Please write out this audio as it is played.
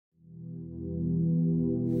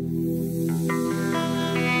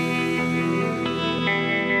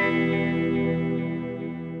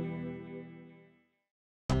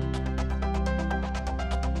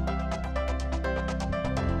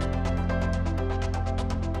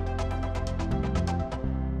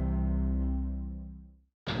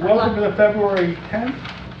Welcome to the February 10th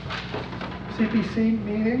CPC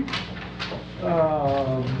meeting.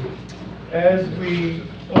 As we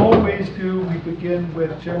always do, we begin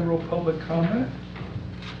with general public comment.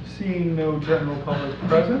 Seeing no general public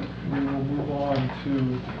present, we will move on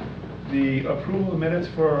to the approval of minutes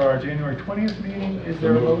for our January 20th meeting. Is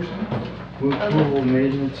there a motion? Move approval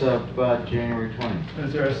minutes of January 20th.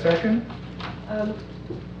 Is there a second?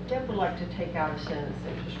 Deb would like to take out a sentence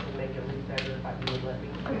that just to make it read better if you would let me.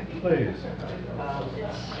 Please. It's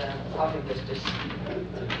probably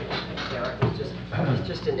it's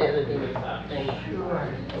just an editing thing.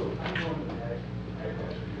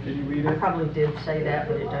 Can you read I it? probably did say that,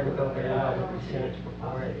 but it doesn't go very well with the sentence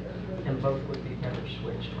before it, and both would be better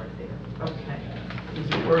switched right there. Okay. Is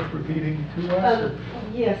it worth repeating to us?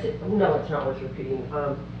 Yes, no, it's not worth repeating.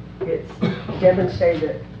 It's demonstrated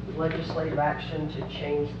that legislative action to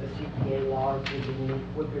change the CPA laws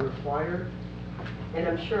would be required. And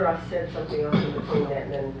I'm sure I said something else in between that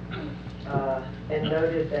and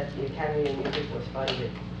noted that the Academy of Music was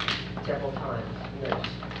funded several times.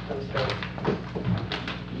 I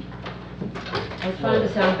was trying to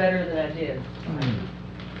sound better than I did.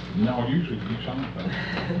 No, usually you sound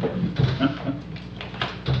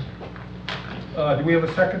better. Do we have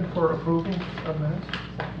a second for approval of minutes?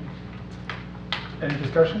 Any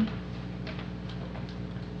discussion?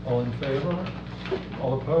 All in favor?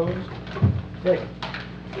 All opposed? Great.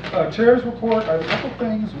 Chair's report, I have a couple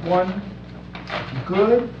things, one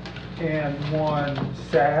good and one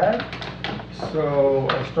sad. So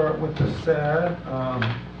I'll start with the sad.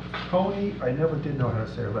 Tony, I never did know how to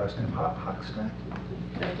say her last name, Hochstadt?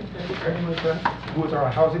 Anything like that? Who was our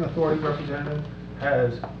housing authority representative,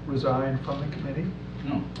 has resigned from the committee.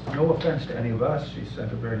 No offense to any of us, she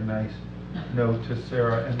sent a very nice note to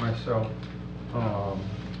Sarah and myself,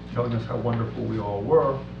 telling us how wonderful we all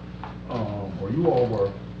were, or you all were,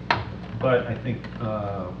 but I think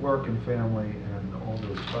work and family and all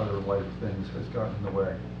those other life things has gotten in the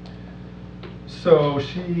way. So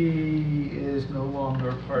she is no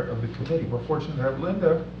longer part of the committee. We're fortunate to have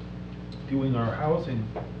Linda doing our housing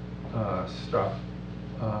stuff,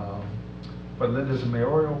 but Linda's a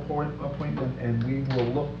mayoral appointment, and we will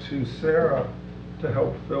look to Sarah to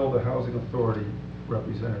help fill the housing authority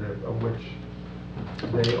representative, of which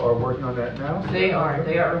they are working on that now. They are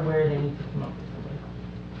aware they need to come up with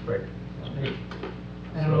something. Right.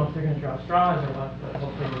 I don't know if they're going to draw straws or what, but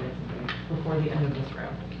hopefully we'll get something before the end of this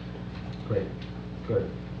round. Great, good.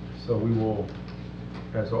 So we will,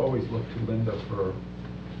 as always, look to Linda for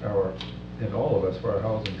our, and all of us for our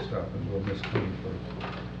housing stuff, and we'll miss Tony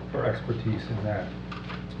for expertise in that.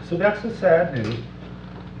 So that's the sad news.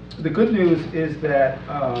 The good news is that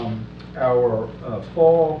our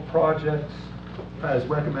fall projects, as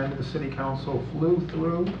recommended, the City Council flew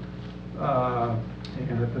through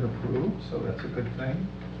and have been approved, so that's a good thing.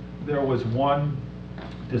 There was one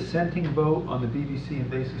dissenting vote on the BBC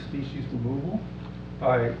invasive species removal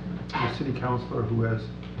by the City Councilor who has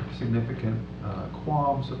significant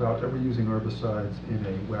qualms about ever using herbicides in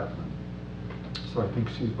a wetland. So I think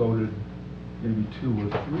she's voted maybe 2 or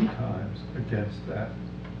 3 times against that.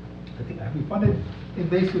 I think, have we funded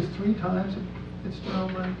invasives 3 times at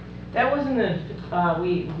Fitzgerald Lake? That wasn't a,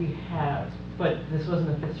 we have, but this wasn't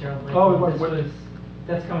a Fitzgerald Lake. Oh,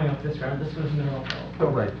 that's coming up this round. This was Mineral Hill. Oh,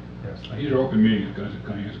 right, yes. These are open meetings, guys.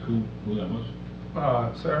 Can I ask who that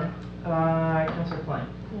was? Sarah? Councilor Klein.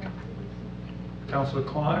 Yeah. Councilor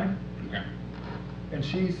Klein? Okay. And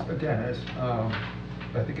she's, again, has,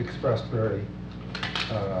 I think, expressed very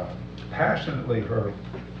passionately her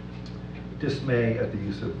dismay at the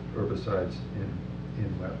use of herbicides in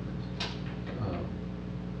wetlands.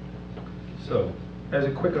 So, as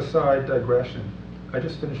a quick aside digression, I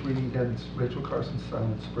just finished reading again Rachel Carson's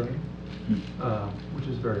Silent Spring, which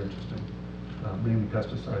is very interesting. Mainly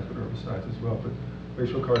pesticides, but herbicides as well. But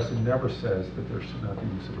Rachel Carson never says that there should not be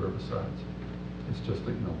use of herbicides. It's just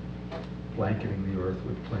that, blanketing the earth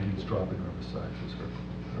with planes dropping herbicides is her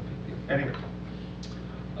big deal. Anyway,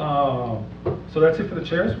 so that's it for the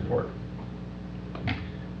chair's report.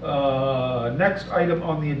 Next item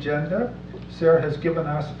on the agenda, Sarah has given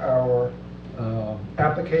us our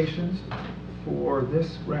applications for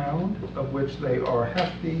this round, of which they are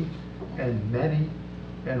hefty and many,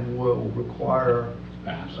 and will require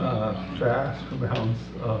vast amounts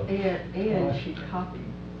of. And she copied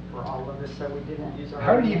for all of us, so we didn't use our.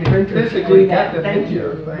 How do you even physically get them in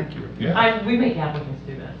here? Thank you. Yeah. We make applicants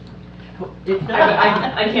do that. It's not,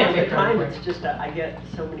 I can't take time. credit. It's just I get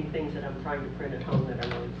so many things that I'm trying to print at home that I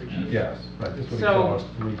really appreciate. Yes, right. This would So, exhaust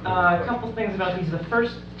 3 a couple things about these. The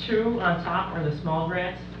first 2 on top are the small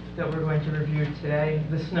grants. that we're going to review today.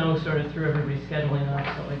 The snow sort of threw everybody's scheduling off,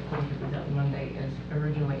 so I couldn't get these out Monday as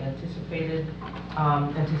originally anticipated.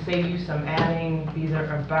 And to save you some adding, these are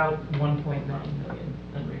about 1.9 million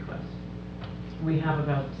in requests. We have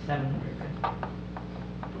about 700.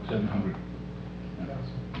 700.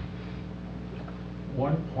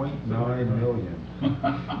 1.9 million.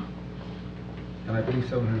 And I believe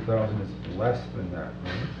 700,000 is less than that,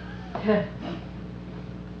 right?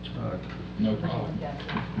 No problem.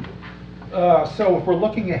 So if we're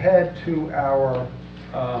looking ahead to our,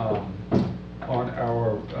 on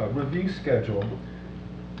our review schedule,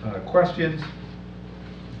 questions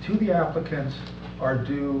to the applicants are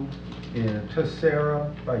due to Sarah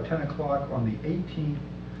by 10 o'clock on the 18th,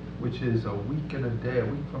 which is a week and a day, a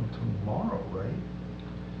week from tomorrow, right?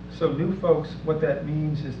 So new folks, what that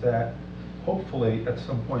means is that hopefully at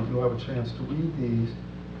some point you'll have a chance to read these,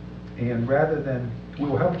 and rather than, we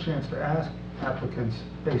will have a chance to ask applicants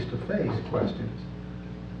face-to-face questions,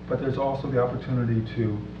 but there's also the opportunity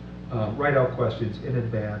to write out questions in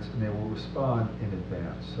advance, and they will respond in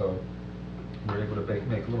advance. So we're able to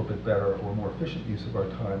make a little bit better or more efficient use of our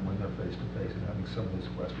time when they're face-to-face and having some of these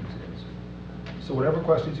questions answered. So whatever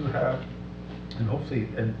questions you have, and hopefully,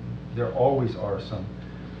 and there always are some,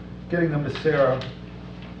 getting them to Sarah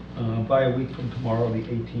by a week from tomorrow, the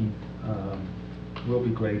 18th, will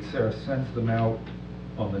be great. Sarah sends them out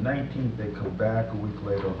on the 19th. They come back a week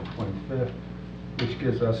later on the 25th, which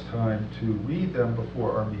gives us time to read them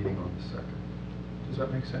before our meeting on the 2nd. Does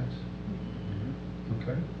that make sense?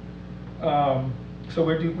 Mm-hmm. Okay. So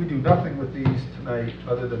we do nothing with these tonight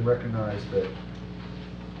other than recognize that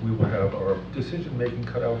we will have our decision-making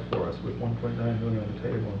cut out for us with 1.9 million on the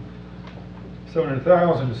table and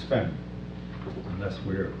 700,000 to spend, unless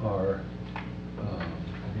we are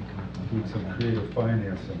doing some creative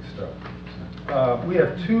financing stuff. We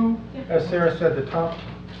have two, as Sarah said, the top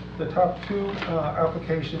two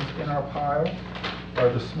applications in our pile are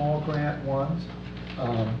the small grant ones.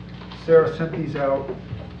 Sarah sent these out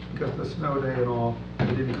because of the snow day and all. They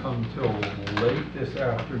didn't come till late this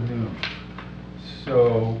afternoon.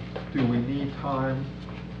 So do we need time?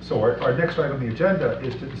 So our next item on the agenda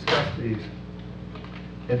is to discuss these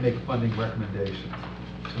and make funding recommendations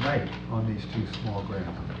tonight on these two small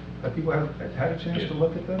grants. Have people had a chance to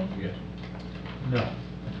look at them? Yes. No.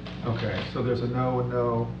 Okay, so there's a no, a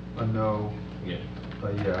no, a no, Yes.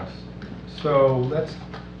 a yes. So let's,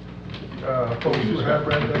 folks who have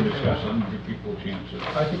read them. Discuss them, give people chances.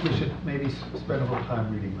 I think we should maybe spend a little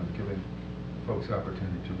time reading them, giving folks the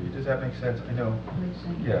opportunity to read. Does that make sense? I know.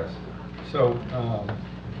 Yes. So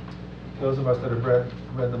those of us that have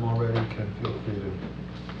read them already can feel free to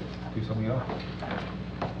do something else.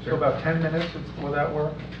 So about 10 minutes, will that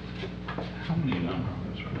work? How many number of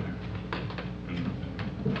this right there?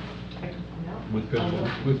 With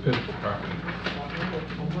physical property.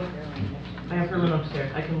 I have her room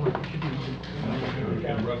upstairs. I can look. It should be. A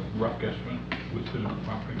rough guesstimate with physical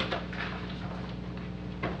property.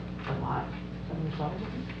 A lot. 75?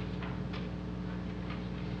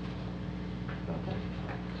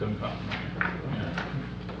 75.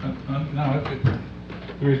 Yeah. No,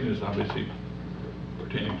 the reason is obviously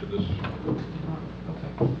pertaining to this.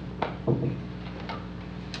 Okay.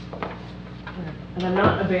 And I'm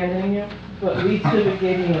not abandoning you, but Lead Civic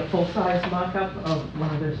gave me a full-size mock-up of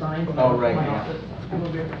one of their signs. Oh, right, My yeah. office. I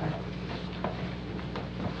will be right back.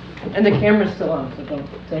 And the camera's still on, so don't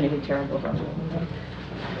say anything terrible about it.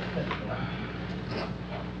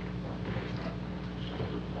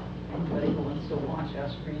 Anybody who wants to watch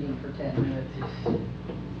us reading for 10 minutes.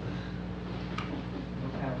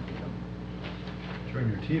 Turn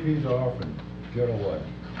your TVs off and get away.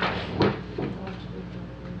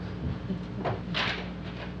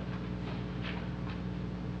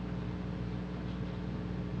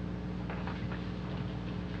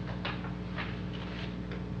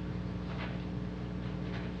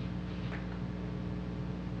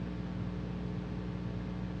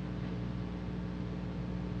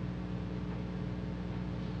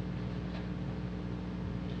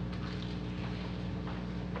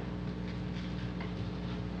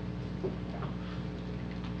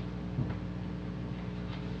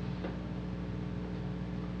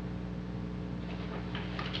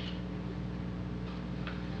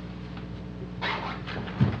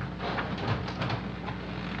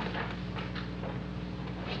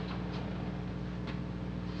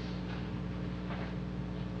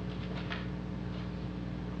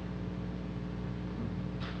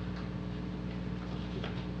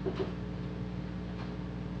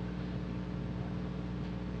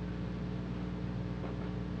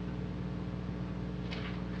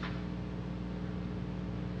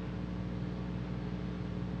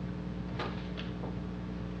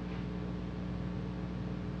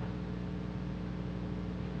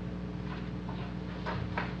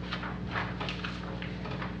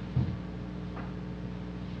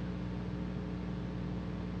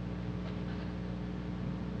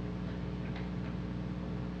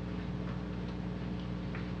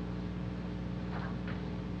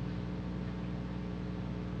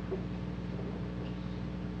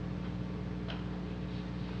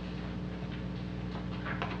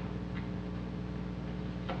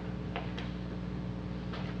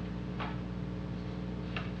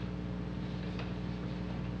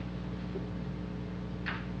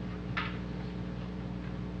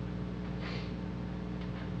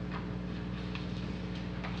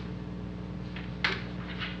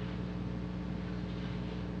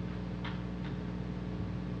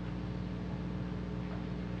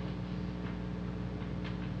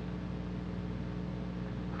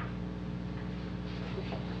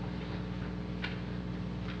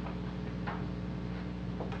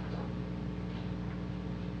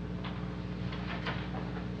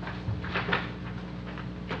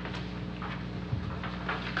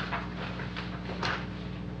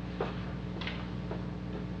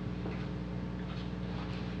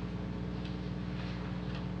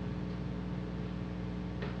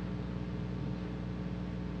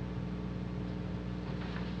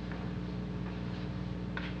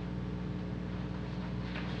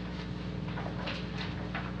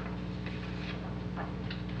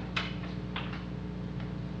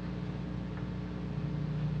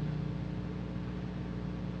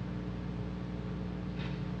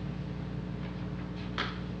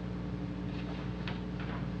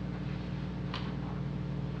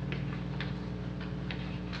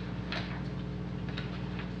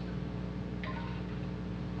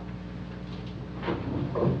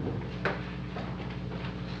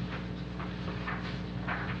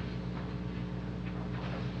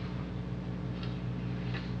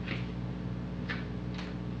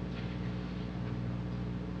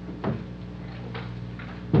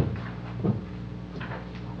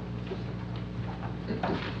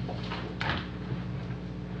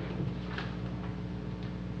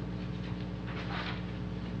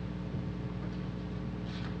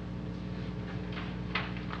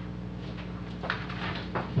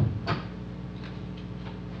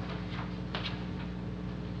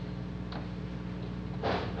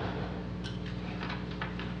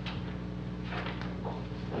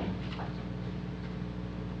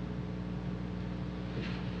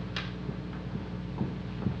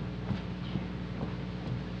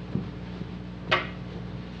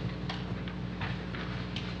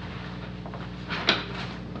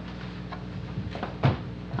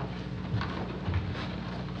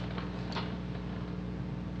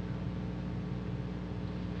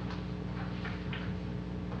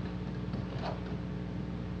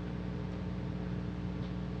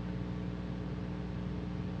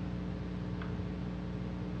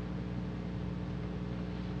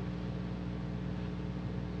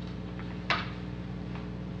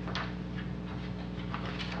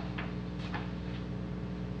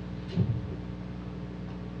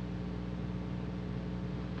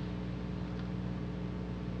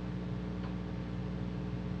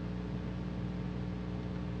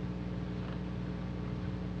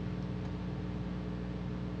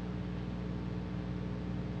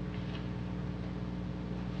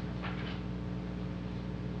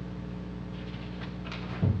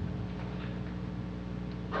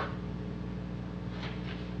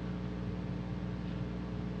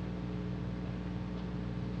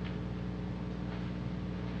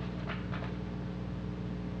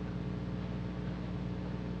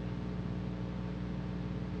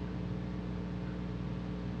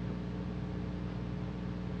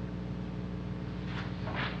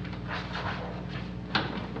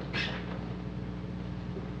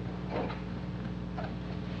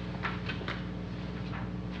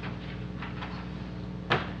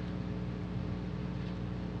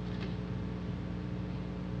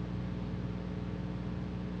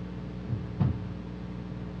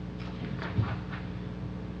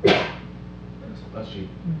 Bless you.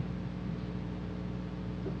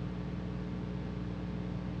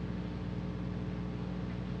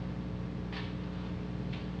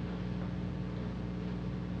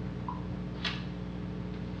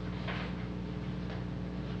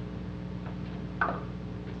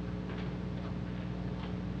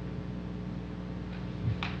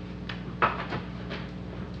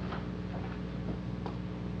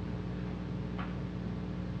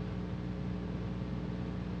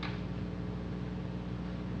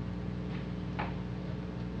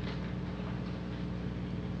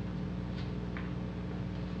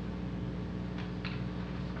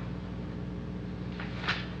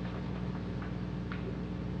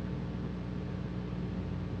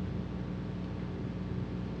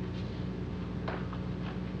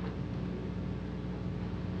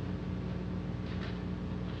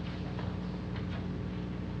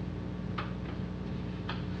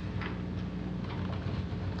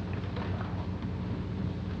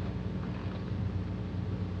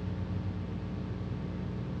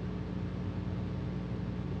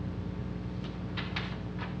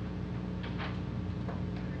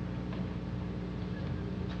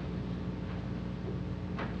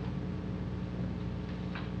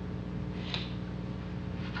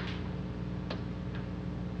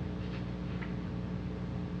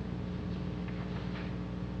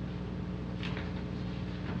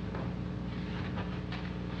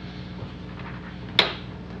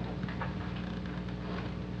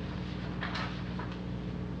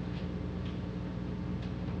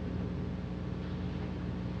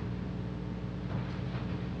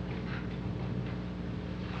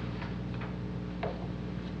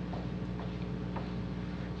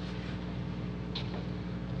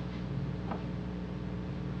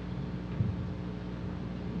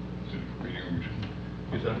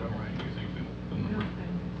 Is that about right? You think that the number?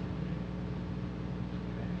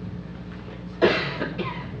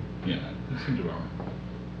 Yeah, that seems about right.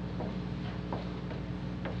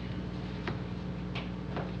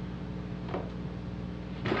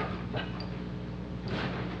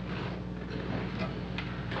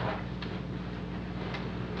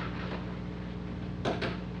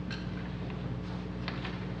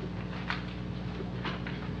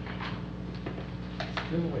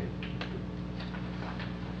 Still wait.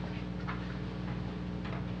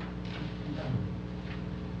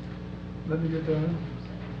 Let me get done.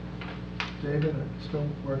 David, still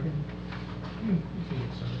working? You can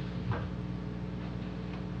get started.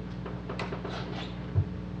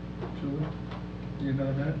 Julie, you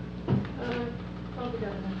another minute? Probably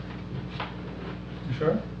got enough. You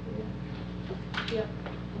sure? Yep.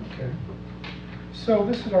 Okay. So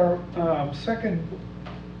this is our second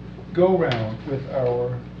go-round with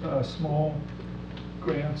our small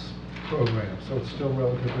grants program, so it's still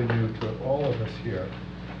relatively new to all of us here.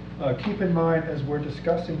 Keep in mind, as we're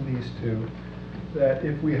discussing these two, that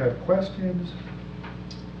if we have questions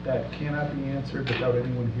that cannot be answered without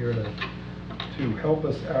anyone here to help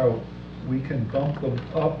us out, we can bump them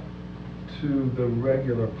up to the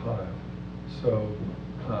regular pile. So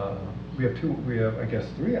we have, I guess,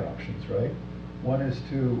 three options, right? One is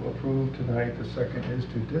to approve tonight, the second is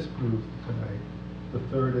to disapprove tonight, the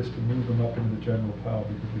third is to move them up into the general pile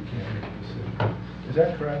because we can't make a decision. Is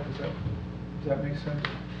that correct? Does that make sense?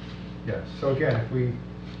 Yes. So again,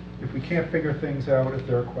 if we can't figure things out, if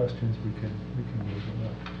there are questions, we can move them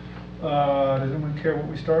up. Does anyone care what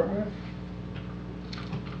we start with?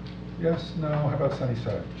 Yes, no, how about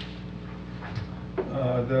Sunnyside?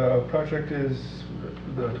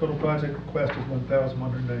 The total project request is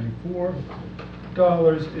 $1,194.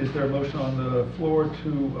 Is there a motion on the floor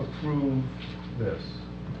to approve this?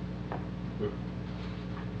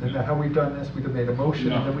 Isn't that how we've done this? We've made a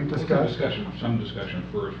motion and then we've discussed? Some discussion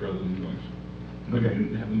first rather than doing, Okay.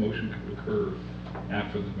 have the motion occur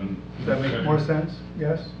after there's been. Does that make more sense?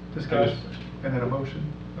 Yes? Discuss? Yes. And then a motion?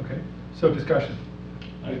 Okay. So discussion.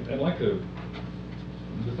 I'd like to,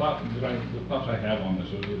 the thoughts I have on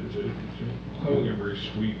this is it's clearly a very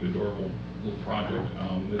sweet, adorable little project.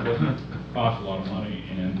 It doesn't cost a lot of money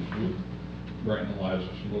and would brighten the lives of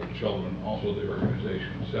some little children. Also, the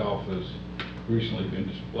organization itself has recently been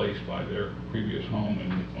displaced by their previous home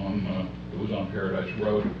it was on Paradise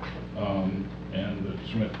Road, and the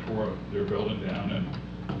Smith tore their building down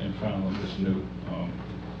and found them this new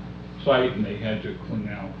site, and they had to clean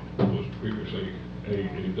out what was previously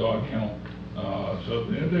a dog kennel. So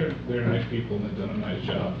they're nice people and they've done a nice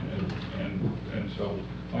job, and so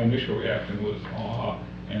my initial reaction was awe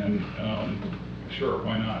and sure,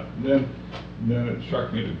 why not? Then it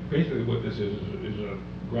struck me that basically what this is a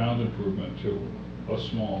ground improvement to a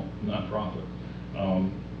small nonprofit.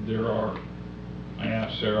 I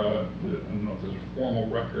asked Sarah, I don't know if there's a formal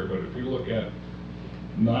record, but if you look at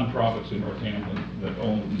nonprofits in Northampton that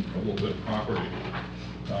own a little bit of property,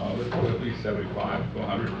 there's probably at least 75 to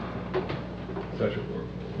 100 such,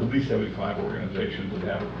 at least 75 organizations that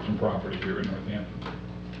have some property here in Northampton.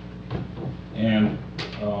 And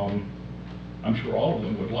I'm sure all of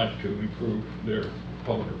them would like to improve their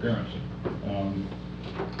public appearance and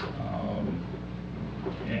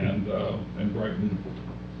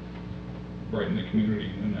brighten the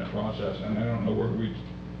community in that process. And I don't know where we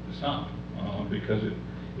stop because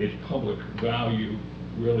its public value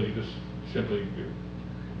really just simply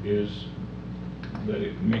is that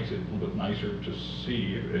it makes it a little bit nicer to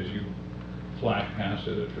see as you flash past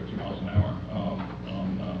it at 50 miles an hour on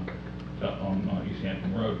East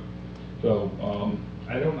Hampton Road. So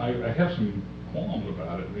I have some qualms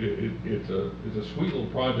about it. It's a sweet little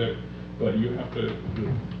project, but you have to.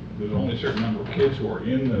 There's only a certain number of kids who are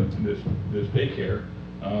in this daycare.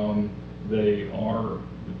 They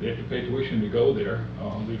have to pay tuition to go there.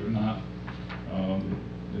 These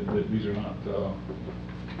are not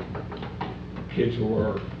kids who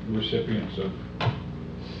are recipients of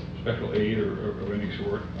special aid or of any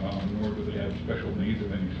sort, nor do they have special needs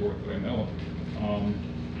of any sort that I know of.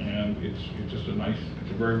 And it's just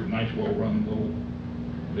it's a very nice, well-run little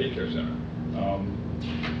daycare center,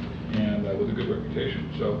 and with a good reputation.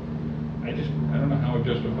 So I don't know how I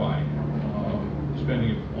justify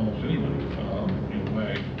spending almost any money in a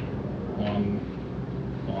way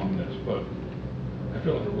on this, but I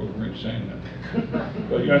feel like a real Grinch saying that.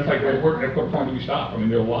 But it's like at what point do we stop? I mean,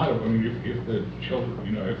 there are a lot of. I mean, if the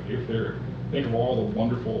children, if they're think of all the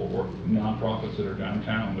wonderful nonprofits that are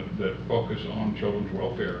downtown that focus on children's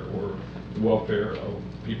welfare or the welfare of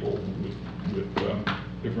people with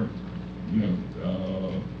different,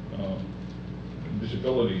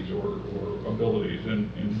 disabilities or abilities, and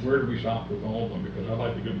where do we stop with all of them? Because I'd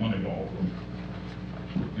like to give money to all of them,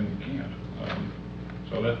 and we can't.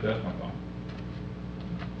 So that's my thought.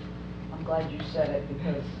 I'm glad you said it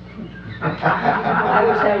because I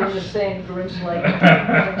was having the same Grinch-like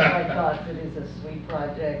thoughts. It is a sweet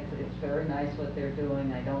project. It's very nice what they're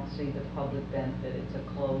doing. I don't see the public benefit. It's a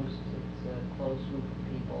closed group of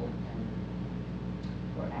people,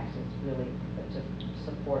 and actually it's really to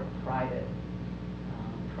support private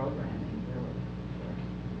programming, really.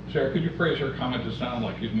 Sarah, could you phrase her comment to sound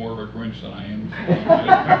like he's more of a Grinch than I am?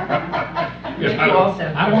 Thank you all,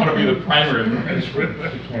 Sam. I want to be the primary Grinch with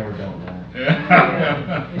The camera don't lie.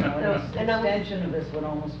 An extension of this would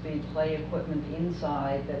almost be play equipment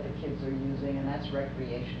inside that the kids are using, and that's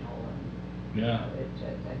recreational. And, Yeah.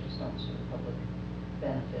 I just don't see the public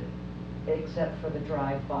benefit, except for the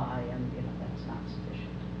drive-by, and that's not sufficient.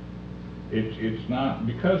 it's not,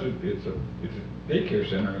 because it's a daycare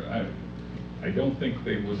center, I don't think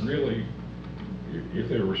they would really, if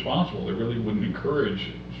they were responsible, they really wouldn't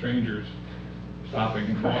encourage strangers stopping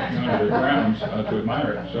and walking onto their grounds to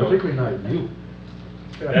admire it, so. Particularly not you.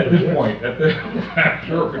 At this point,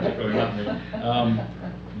 sure, particularly not me.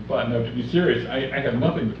 But no, to be serious, I have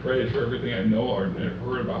nothing but praise for everything I know or have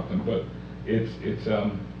heard about them, but it's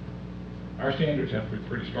our standards have to be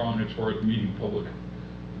pretty strong as far as meeting public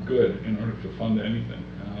good in order to fund anything.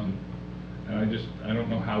 And I don't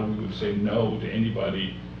know how we would say no to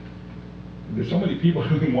anybody. There's so many people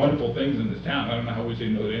doing wonderful things in this town, I don't know how we say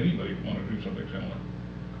no to anybody who want to do something similar.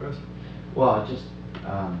 Chris? Well, just,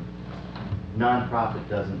 nonprofit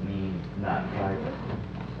doesn't mean not private.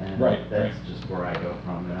 And Right, that's right. just where I go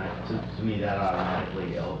from, and to me, that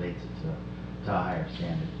automatically elevates it to a higher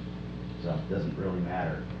standard. So it doesn't really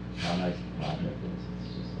matter how nice the project is,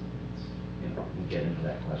 it's just, you know, we'll get into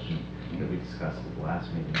that question that we discussed at the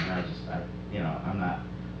last meeting, and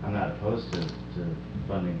I'm not opposed to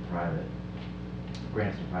funding private,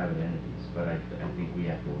 grants to private entities, but I think we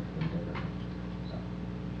have to look at them differently. So,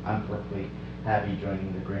 I'm perfectly happy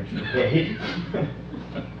joining the Grinch Brigade.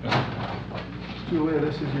 Julia,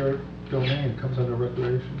 this is your domain, comes under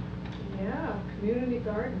recreation. Yeah, community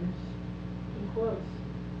gardens, in quotes.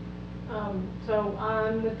 So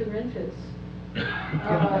I'm with the Grinches.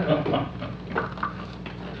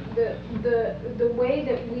 The way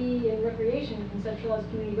that we in recreation conceptualize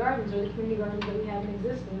community gardens are the community gardens that we have in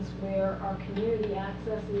existence where our community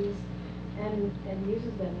accesses and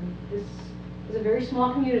uses them. And this is a very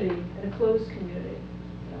small community and a closed community.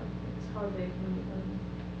 So it's hardly a community garden.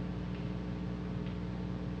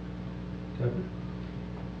 Kevin?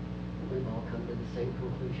 We've all come to the same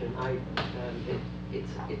conclusion.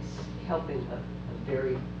 It's helping a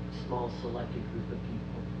very small selected group of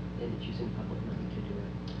people, and it's using public money to do it.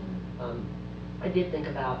 I did think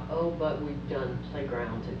about, but we've done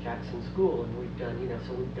playgrounds at Jackson School, and we've done,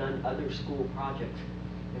 so we've done other school projects.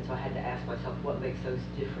 And so I had to ask myself, what makes those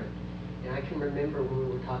different? And I can remember when we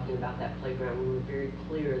were talking about that playground, we were very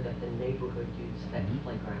clear that the neighborhood used that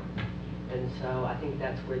playground. And so I think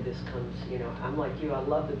that's where this comes, I'm like you, I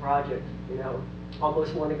love the project,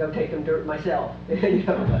 almost want to go take them dirt myself,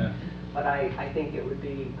 But I think it would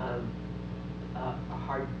be a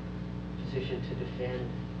hard position to defend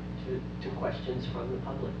to questions from the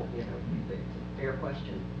public, It's a fair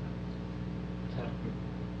question. So.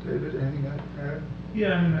 David, anything to add?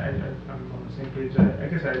 Yeah, I mean, I'm on the same page. I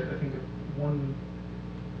guess I think one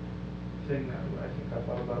thing that I think I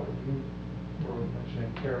thought about when you were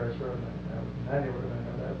mentioning Paradise Road, and I never really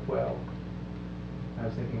know that well. I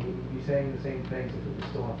was thinking, would we be saying the same things if it was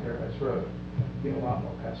still on Paradise Road? Be a lot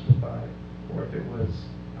more passers-by, or if it was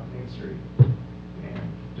on Main Street, and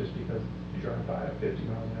just because you drive by at 50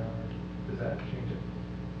 miles an hour, does that change it?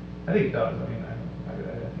 I think it does. I mean, I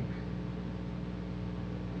think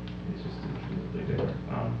it's just infinitely different.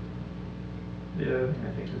 The other thing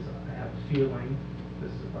I think is I have a feeling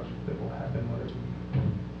this is a project that will happen whether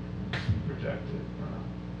we reject it or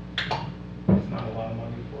not. It's not a lot of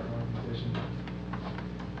money for an organization.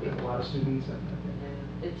 We have a lot of students, and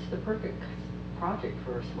I think It's the perfect project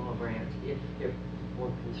for a small grant if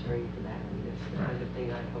one constrained for that. I mean, it's the kind of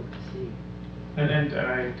thing I'd hope to see. And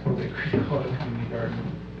I totally agree. A lot of community garden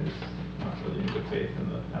is not really in good faith in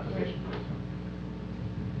the application.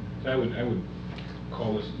 So I would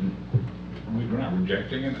call this, we're not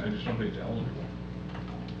rejecting it, I just don't think it's eligible.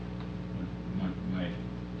 My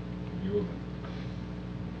view of it.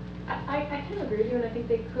 I kind of agree with you, and I think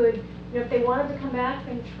they could, if they wanted to come back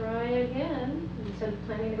and try again, instead of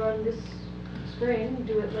planting the garden this spring,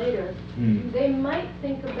 do it later, they might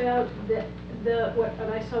think about what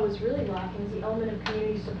I saw was really lacking is the element of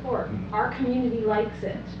community support. Our community likes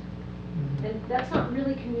it. And that's not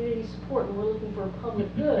really community support, and we're looking for a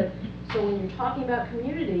public good. So when you're talking about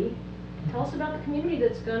community, tell us about the community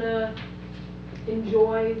that's going to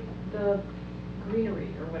enjoy the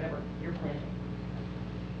greenery or whatever you're planting.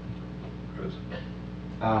 Chris?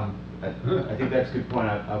 I think that's a good point.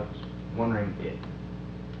 I was wondering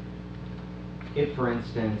if, for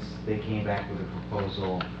instance, they came back with a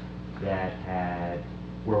proposal that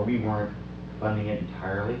where we weren't funding it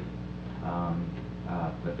entirely,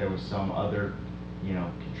 but there was some other,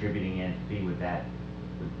 contributing entity with that.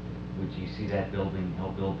 Would you see that building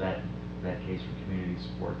help build that case for community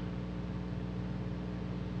support?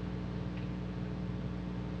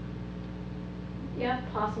 Yeah,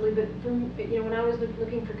 possibly, but when I was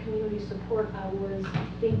looking for community support, I was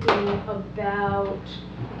thinking about,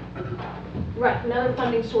 another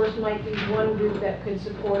funding source might be one group that could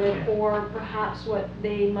support it, or perhaps what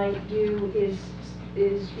they might do is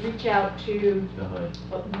is reach out to The hood.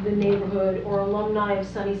 the neighborhood or alumni of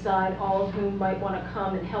Sunnyside, all of whom might want to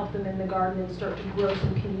come and help them in the garden and start to grow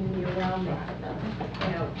some community around that.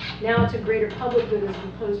 You know, now it's a greater public good as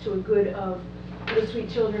opposed to a good of the sweet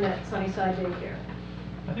children at Sunnyside Daycare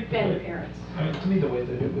I think and the the way- parents. I mean, to me, the way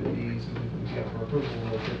that it would be, something that we get for approval,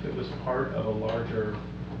 was if it was part of a larger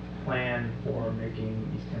plan for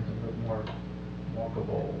making East Hampton Road more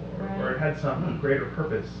walkable, or it had some greater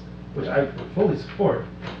purpose, which I would fully support.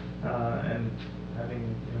 And having,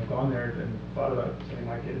 you know, gone there and thought about sending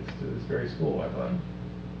my kids to this very school, I thought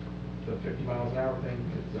the 50 miles an hour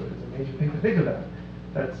thing is a major thing to think about.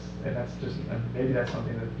 That's just, and maybe that's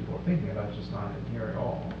something that people are thinking about, just not in here at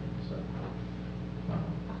all, so.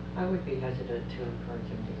 I would be hesitant to encourage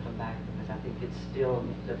him to come back, because I think it's still,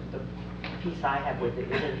 the piece I have with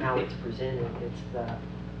it isn't how it's presented, it's the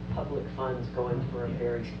public funds going for a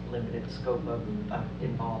very limited scope of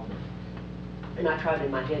involvement. And I tried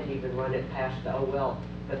in my head to even run it past the, oh well,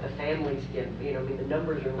 but the families get, you know, I mean, the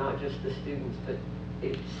numbers are not just the students, but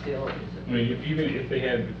it still is. I mean, even if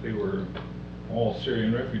they were all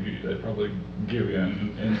Syrian refugees, I'd probably give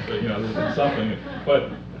in and say, you know, this is something.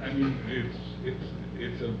 But I mean,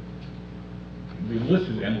 the list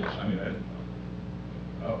is endless. I mean,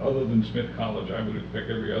 other than Smith College, I would expect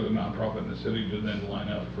every other nonprofit in the city to then line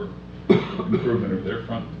up for improvement of their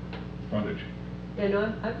frontage. Yeah,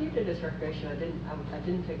 no, I viewed it as recreation. I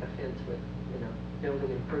didn't take offense with, you know,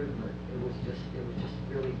 building improvement. It was just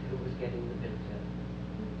really who was getting the benefit.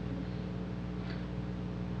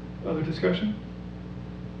 Other discussion?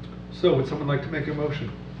 So would someone like to make a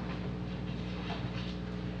motion?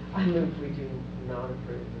 I move we do not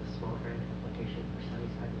approve the small grant application for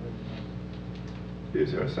Sunnyside Road.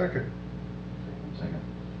 Is there a second? Second.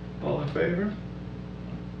 All in favor?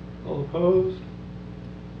 All opposed?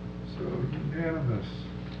 So unanimous.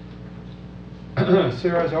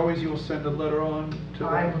 Sarah, as always, you will send a letter on to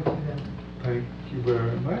them? I will do that. Thank you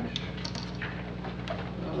very much.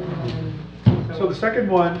 So the second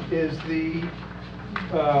one is the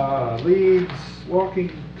Leeds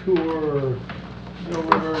walking tour, Mill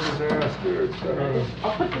River disaster, et cetera.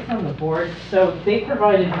 I'll put this on the board. So they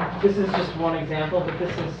provided, this is just one example, but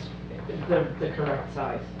this is the correct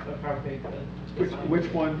size of how big the. Which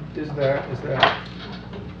one is that? Is that?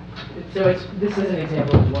 So this is an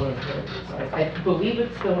example of one of the correct size. I believe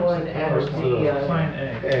it's the one at the. Sign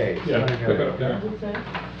A. A. Yeah, Sign pick it up A. there. What's that?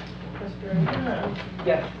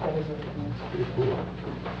 Yes, that was it. Pretty cool.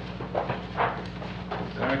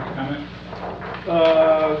 Can I comment?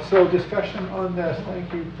 So discussion on this,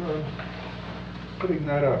 thank you for putting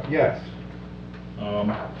that up, yes.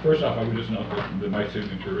 First off, I would just note that my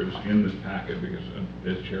signature is in this packet because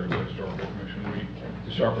as chair of the Historical Commission, the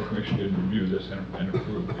Historical Commission did review this and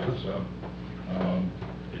approve its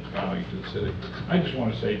value to the city. I just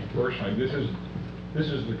want to say personally, this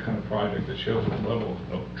is the kind of project that shows a level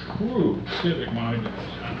of true civic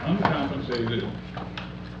mindedness, uncompensated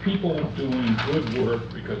people doing good work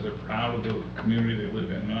because they're proud of the community they live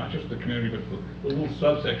in, not just the community, but the little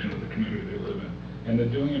subsection of the community they live in. And they're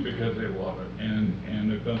doing it because they love it.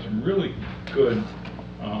 And they've done some really good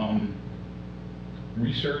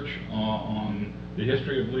research on the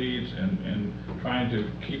history of Leeds and trying to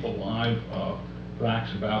keep alive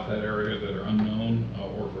facts about that area that are unknown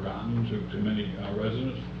or forgotten to many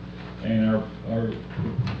residents, and are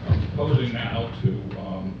proposing now to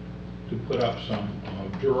put up some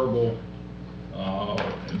durable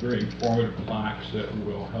and very informative plaques that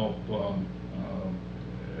will help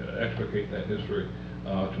explicate that history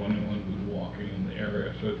to anyone who's walking in the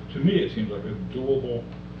area. So to me, it seems like a doable,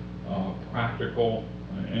 practical,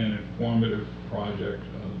 and informative project.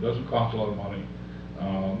 It doesn't cost a lot of money,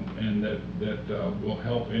 and that will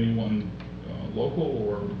help anyone local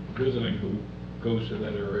or visiting who goes to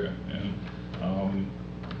that area. And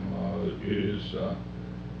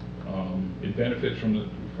it benefits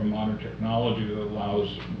from modern technology that allows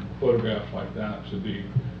photographs like that to be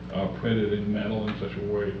printed in metal in such a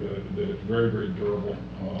way that it's very, very durable.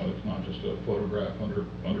 It's not just a photograph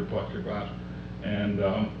under plexiglass, and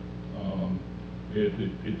the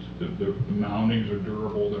mountings are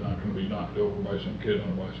durable. They're not going to be knocked over by some kid on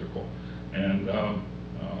a bicycle, and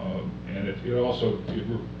it also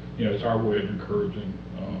it's our way of encouraging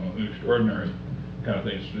an extraordinary kind of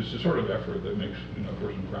thing. It's the sort of effort that makes a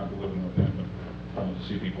person proud to live in Northampton, to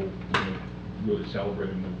see people really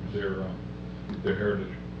celebrating their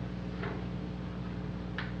heritage.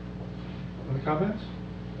 Other comments?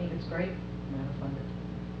 I think it's great, never funded,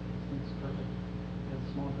 it's perfect, the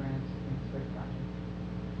small grants, I think it's a great project.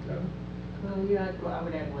 Yeah. I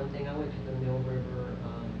would add one thing. I went to the Mill River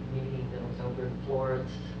meeting that was over in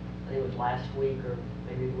Florence think it was last week or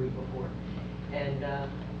maybe the week before. And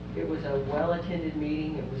it was a well-attended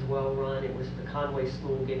meeting, it was well-run, it was the Conway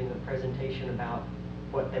School giving a presentation about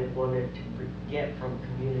what they wanted to get from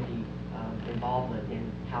community involvement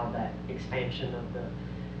in how that expansion of the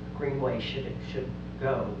Greenway should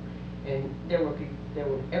go. And there were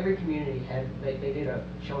every community had, they did a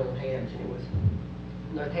showing of hands, and it was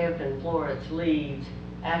Northampton, Florence, Leeds,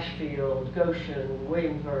 Ashfield, Goshen,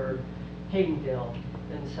 Williamsburg, Haydenville.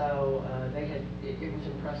 And so they had, it was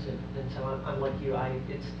impressive. And so I'm like you,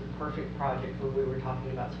 it's the perfect project when we were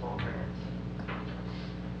talking about small grants.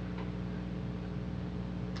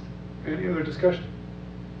 Any other discussion?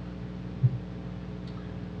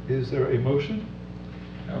 Is there a motion?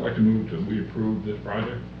 I'd like to move to, we approve this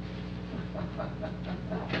project.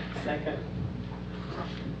 Second.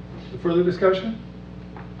 Further discussion?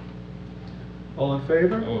 All in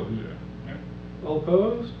favor? Oh, yeah. All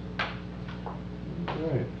opposed? All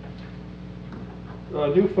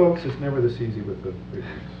right. New folks, it's never this easy with the figures.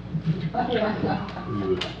 You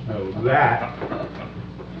would know that.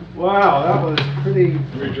 Wow, that was pretty,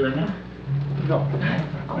 We adjourn now? no,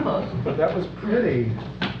 Almost. but that was pretty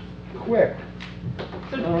quick.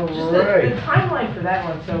 So All just right. the timeline for that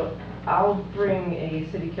one, so I'll bring a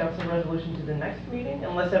city council resolution to the next meeting,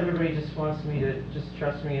 unless everybody just wants me to, just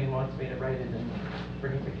trust me and wants me to write it and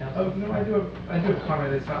bring it to council. Oh, no, I do have a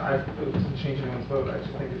comment. It's not, it doesn't change anyone's vote. I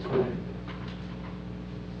just think it's really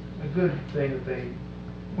a good thing that they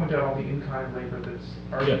point out all the in-kind labor that's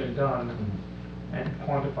already Yeah. been done and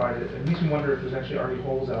quantified it. It makes me wonder if there's actually already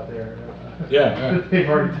holes out there. Yeah. That they've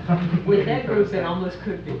already done. With that group, it almost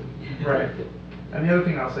could be. Right. And the other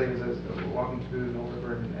thing I'll say is, as walking through the Mill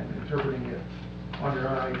River and interpreting it on your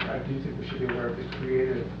own, I do think we should be aware of the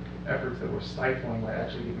creative efforts that we're stifling by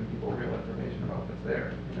actually giving people real information about what's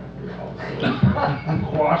there. You know, we're all just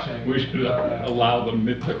quashing. We should allow the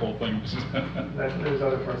mythical things. There's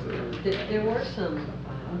other parts that are. There were some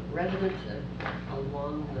residents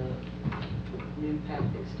along the new path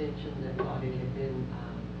extension that thought it had been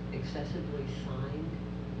excessively signed,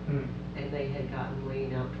 and they had gotten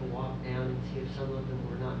Wayne out to walk down and see if some of them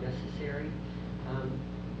were not necessary.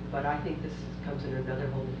 But I think this comes in another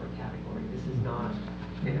whole different category. This is not,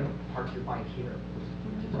 you know, park your bike here.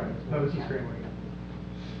 Which is Right. a No, this is category. great.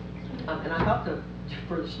 And I thought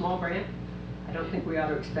for the small grant, I don't think we ought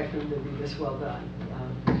to expect them to be this well done.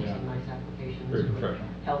 There's Yeah. some nice applications. Very but professional.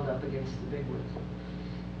 Held up against the big ones.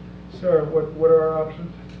 Sir, what are our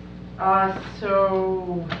options?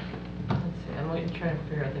 So, let's see, I'm waiting, trying to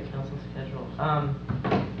figure out the council schedule.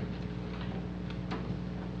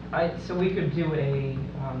 So we could do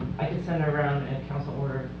I could send around a council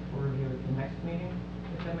order for review at the next meeting,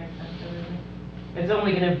 if that makes sense to everybody. It's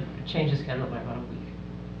only gonna change the schedule by about a week.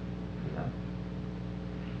 Yeah.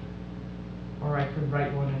 Or I could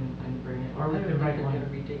write one and bring it, or we I don't could think write they're one. gonna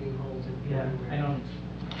be digging holes in Yeah, everywhere. I don't,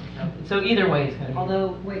 so either way it's gonna be.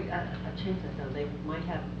 Although, wait, I changed that though, they might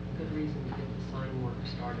have good reason to get the sign work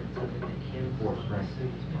started so that they can force it as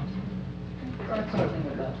soon as possible. That's something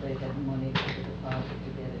about they had money for the deposit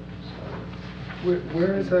to get it started.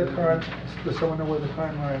 Where is that time? Does someone know where the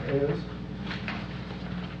timeline is?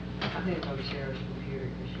 I think it's on Sarah's computer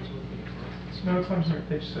because she's looking at this. No, it comes here,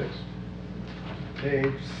 page 6.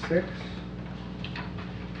 Page 6?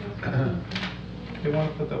 They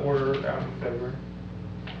want to put the order out in February,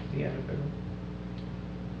 the end of February.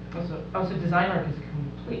 So design work is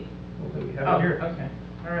complete. Well, we have Oh, it here. okay,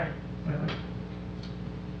 all right. Yeah.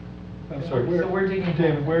 I'm sorry, So we're digging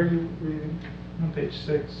David, holes. where are you reading? On page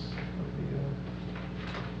 6 of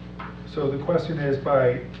So the question is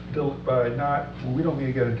by not, well, we don't need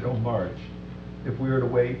to get until March. If we were to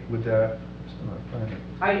wait, would that, I'm still not finding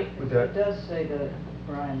it. Would It that, does say that,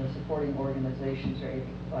 Brian, the supporting organizations are able to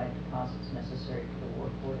provide deposits necessary for the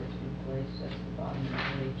work order to be placed. That's the bottom of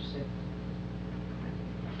page 6.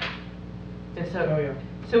 Yeah, Oh, yeah.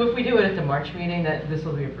 So if we do it at the March meeting, this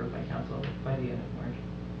will be approved by council by the end of March.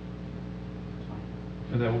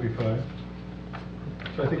 and that will be fine?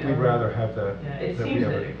 So I think we'd rather have that. Yeah, it that we seems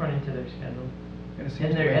have that it. according to their schedule. And it seems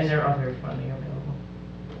And there ways- are other funding available.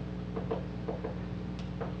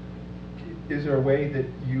 Is there a way that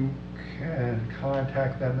you can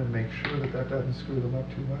contact them and make sure that that doesn't screw them up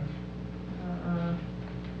too much?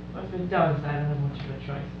 If it does, I don't have much of a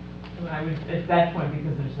choice. I would, at that point,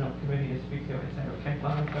 because there's no committee to speak to, I say, okay,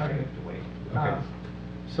 well, I'm sorry, you have to wait. Okay.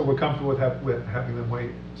 So we're comfortable with having them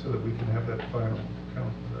wait so that we can have that final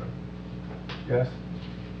count? Yes?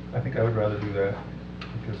 I think I would rather do that.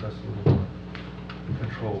 It gives us a little more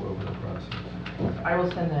control over the process. I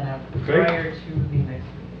will send that out Okay. prior to the next meeting.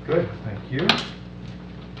 Good, thank you.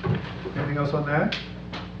 Anything else on that?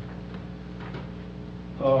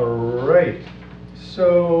 All right,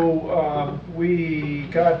 so we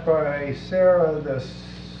got by Sarah the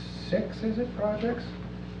 6, is it, projects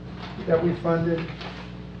that we funded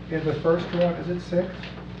in the first round, is it 6?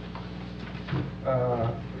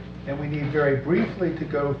 And we need very briefly to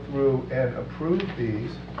go through and approve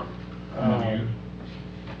these. MOUs,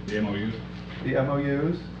 the MOUs. The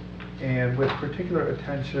MOUs, and with particular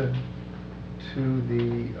attention to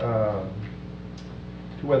the,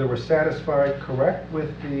 to whether we're satisfied, correct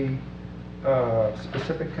with the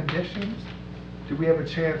specific conditions. Do we have a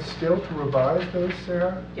chance still to revise those,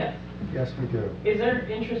 Sarah? Yes. Yes, we do. Is there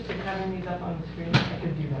interest in having these up on the screen? I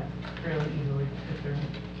could do that fairly easily if there.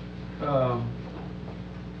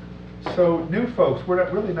 So new folks, we're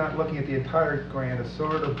really not looking at the entire grant, it's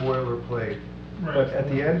sort of boilerplate. Right. But at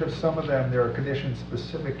the end of some of them, there are conditions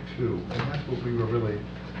specific to, and that's what we were really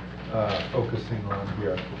focusing on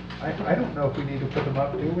here. I don't know if we need to put them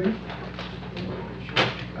up, do we?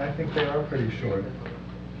 I think they are pretty short.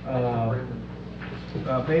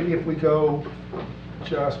 Maybe if we go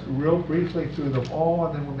just real briefly through them all,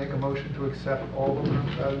 and then we'll make a motion to accept all of them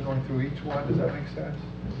rather than going through each one. Does that make sense?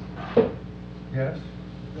 Yes?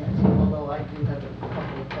 Yes, although I do have a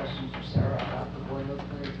couple of questions for Sarah about the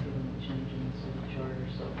boilerplate, given the change in the city charter,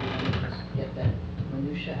 so if we want to just get that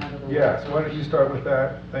minutia out of the way. Yes, why don't you start with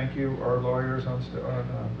that? Thank you, our lawyers on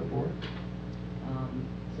the board.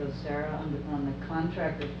 So Sarah, on the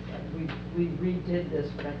contract, we redid this,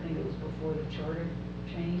 but I think it was before the charter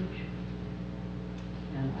change.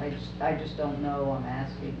 And I just don't know, I'm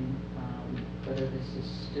asking whether this is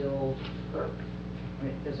still,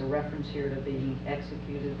 there's a reference here to being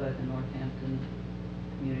executed by the Northampton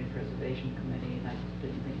Community Preservation Committee, and I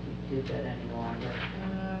didn't think we did that any longer.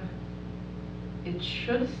 It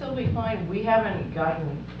should still be fine. We haven't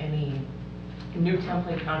gotten any new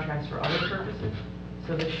template contracts for other purposes,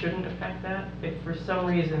 so this shouldn't affect that. If for some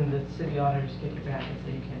reason the city auditors get you back and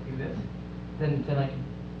say you can't do this, then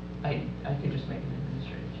I could just make an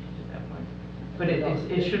administrative change at that point. But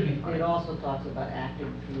it should be fine. It also talks about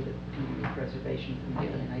acting through the Community Preservation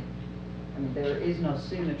Committee, and I mean, there is no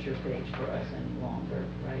signature page for us any longer,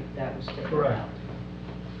 right? That was taken Correct. out.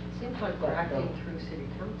 Seems like we're acting through city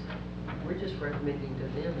council. We're just recommending to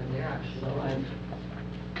them and they're actually. So I'm,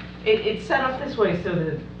 It's set up this way so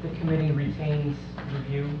that the committee retains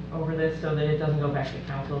review over this, so that it doesn't go back to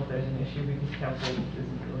council if there's an issue, because council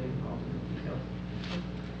isn't really involved in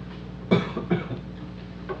the details.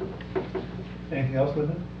 Anything else with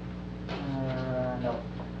it? no,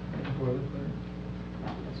 Boilerplate?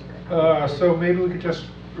 no, that's okay. So maybe we could just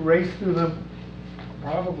race through them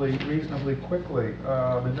probably reasonably quickly.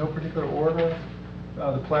 In no particular order,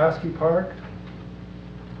 the Pulaski Park.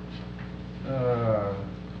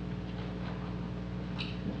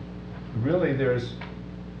 Really, there's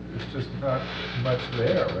just not much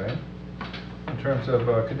there, right? In terms of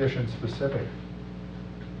condition specific.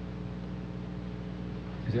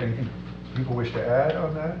 Is there anything people wish to add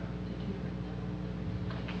on that?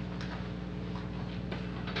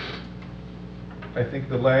 I think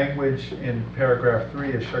the language in paragraph 3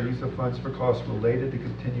 is shall use the funds for costs related to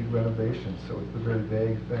continued renovations, so it's a very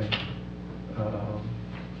vague thing,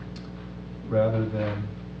 rather than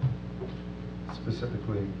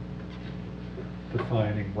specifically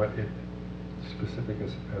defining what it specific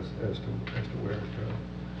as to where it goes.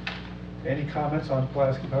 Any comments on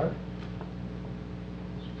Pulaski Park?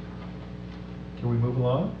 Can we move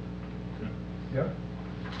along? Yeah.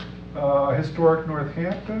 Historic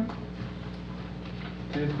Northampton.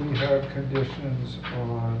 Did we have conditions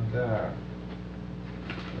on that?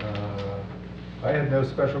 I had no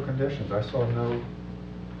special conditions. I saw no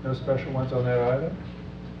special ones on that either.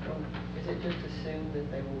 Is it just assumed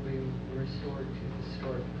that they will be restored to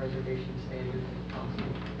historic preservation standards as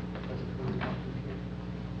possible, as approved by the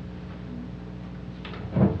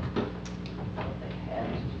They had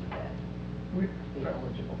to do that, be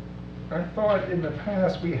eligible. I thought in the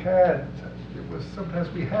past we had, sometimes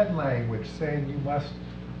we had language saying you must,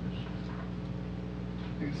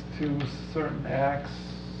 these two certain acts.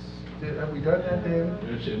 Have we done that, David?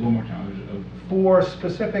 Let's say one more time. For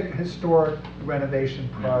specific historic renovation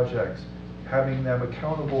projects, having them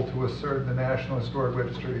accountable to a certain, the National Historic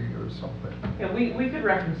Registry or something. Yeah, we could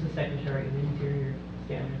reference the Secretary of the Interior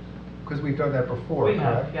standards. Because we've done that before, We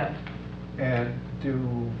have, correct? yeah. And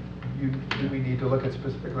do we need to look at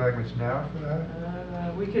specific language now for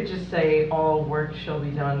that? We could just say all work shall be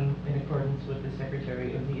done in accordance with the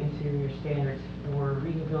Secretary of the Interior standards for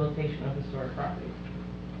rehabilitation of historic property.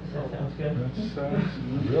 Does that sound good? That's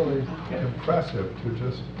really impressive to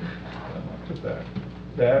just look at that.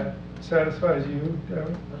 That satisfies you,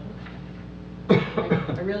 Devin?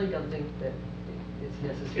 I really don't think that it's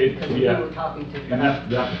necessary, because we Yeah. were talking to. And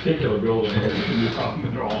that particular building, it shouldn't be a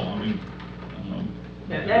problem at all, I mean,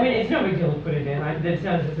 Yeah, I mean, it's no big deal to put it in. It's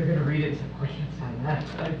not as if they're gonna read it and say, "Why can't sign that?"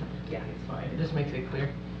 Yeah, it's fine. It just makes it clear.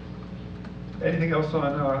 Anything else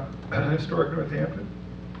on historic Northampton?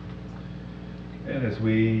 And as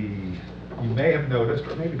you may have noticed,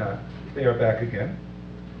 or maybe not, they are back again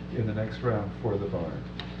in the next round for the barn.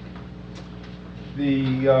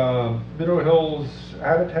 The Middle Hills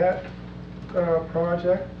Habitat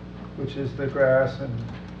project, which is the grass and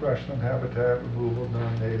brushland habitat removal of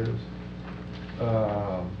non-natives.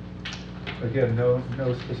 Again, no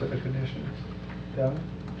specific conditions. Devin,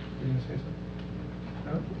 were you gonna say something?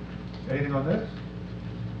 No? Anything on this?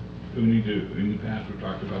 do we need to, in the past, we've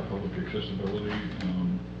talked about public accessibility,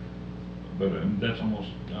 but that's almost,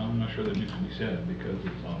 I'm not sure that needs to be said because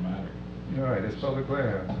it's automatic. You're right, it's public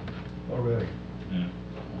land already. Yeah.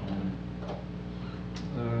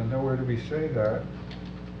 Nowhere do we say that.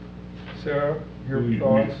 Sarah, your We-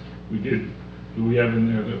 thoughts? We did, do we have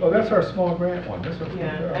in there that? Oh, that's our small grant one, that's our.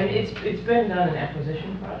 Yeah, and it's been done in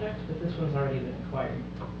acquisition projects, but this one's already been acquired.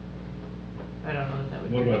 I don't know if that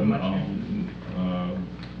would What be about, much.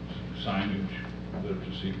 signage, that's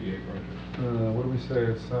a CPA project? What do we say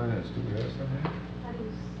at signage? Do we have something? How do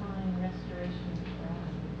you sign restoration of grass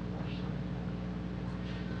and brushland?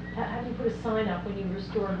 How do you put a sign up when you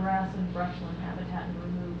restore grass and brushland habitat and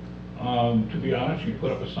remove? To be honest, you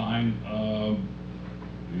put up a sign,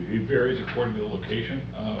 it varies according to the location.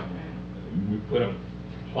 We put up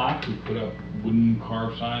plaques, we put up wooden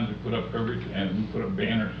carved signs, we put up everything, and we put up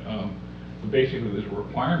banners. But basically, there's a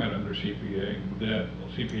requirement under CPA that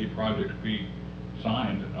CPA projects be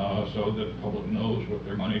signed, so that the public knows what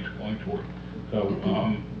their money is going toward. So,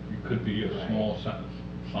 it could be a small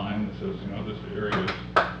sign that says, you know, this area is,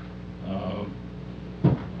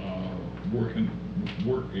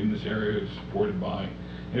 work in this area is supported by,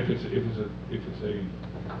 if it's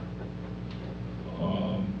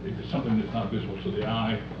something that's not visible to the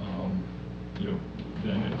eye, you know,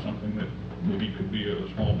 then it's something that maybe could be a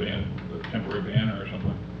small band, a temporary banner or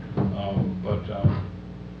something.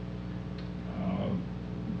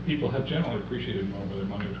 People have generally appreciated more where their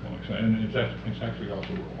money was going, so, and it's actually also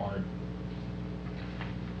required.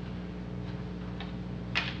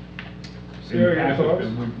 Sarah, your In the thoughts?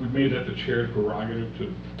 past, we've made that the chair's prerogative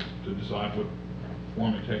to decide what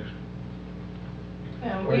form it takes.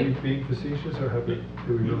 Are you being facetious, or do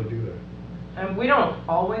we really do that? We don't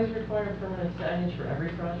always require permanent signage for every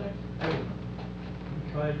project. I mean,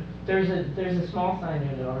 but there's a small sign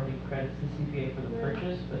there that already credits the CPA for the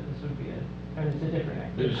purchase, but this would be it's a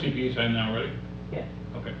different There's activity. a CPA sign now already? Yeah.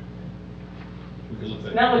 Okay. We can look at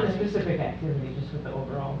that. Not with a specific activity, just with the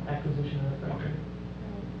overall acquisition of the property.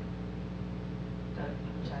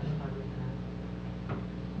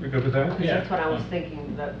 You're good with that? Because Yeah. that's what I was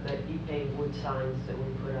thinking, the EPA wood signs that we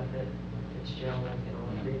put up at Fitzgerald,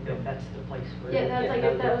 you know, that's the place where. Yeah, they that's, I get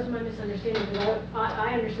guess that those. was my misunderstanding, because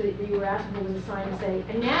I understood that you were asking for was a sign to say,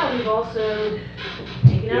 and now we've also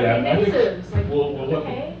taken out the I think invasives, like, we'll look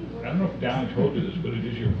at- okay. I don't know if Downey told you this, but it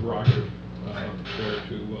is your prerogative, Chair,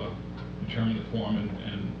 to determine the form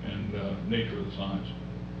and nature of the signs.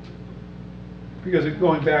 Because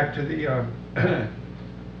going back to the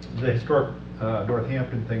historic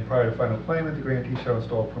Northampton thing, prior to final payment, the grantee shall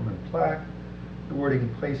install a permanent plaque, the wording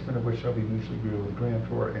and placement of which shall be mutually agreeable with the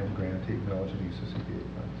grantor and grantee, acknowledging the use of CPA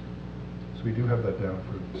funds. So we do have that down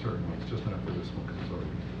for certain ones, just not for this one, because it's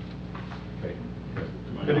already. Okay,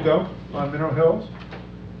 good to go on Mineral Hills?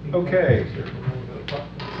 Okay.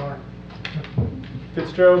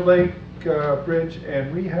 Fitzgerald Lake Bridge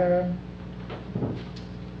and Rehab.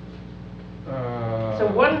 So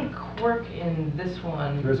one quirk in this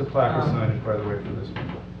one. There's a placard signage, by the way, for this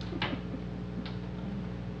one.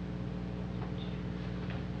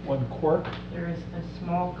 One quirk. There is a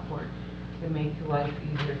small quirk to make life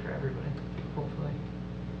easier for everybody, hopefully.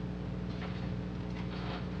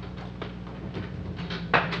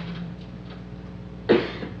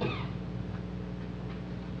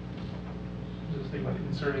 Just think about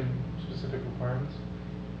inserting specific requirements.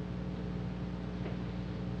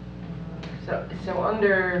 So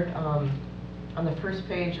under, on the first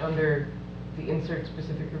page, under the insert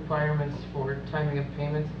specific requirements for timing of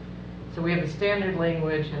payments, so we have the standard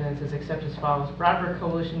language, and then it says, except as follows. Broadbrook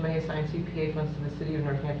Coalition may assign CPA funds to the City of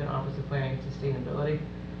Northampton Office of Planning and Sustainability.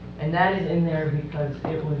 And that is in there because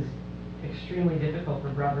it was extremely difficult for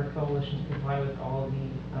Broadbrook Coalition to comply with all the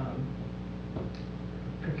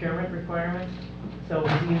procurement requirements. So it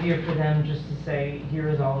was easier for them just to say, here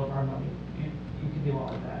is all of our money. You can do all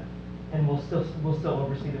of that. And we'll still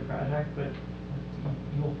oversee the project, but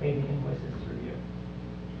you'll pay the invoices through you.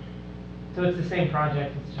 So it's the same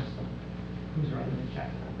project, it's just who's writing the check,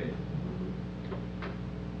 basically.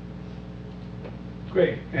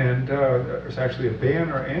 Great, and there's actually a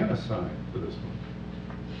banner and a sign for this one.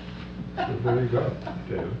 So there you go,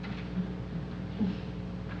 David.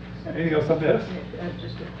 Anything else on this?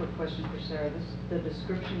 Just a quick question for Sarah. The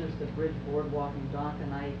description is the bridge, boardwalk, and dock,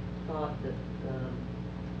 and I thought that the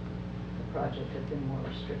project had been more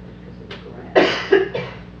restricted because of the grant.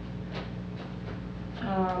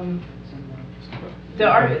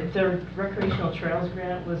 The recreational trails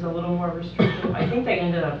grant was a little more restrictive. I think they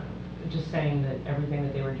ended up just saying that everything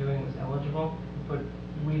that they were doing was eligible, but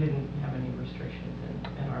we didn't have any restrictions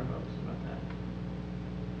in our votes about that.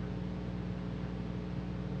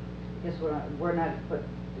 Yes, we're not, but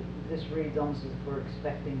this reads almost as if we're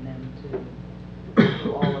expecting them to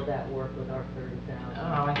do all of that work with our 30,000. Oh,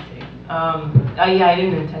 I see. Yeah, I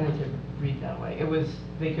didn't intend it to read that way. It was,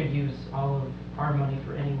 they could use all of our money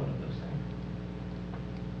for any one of those things.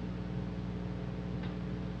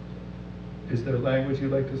 Is there language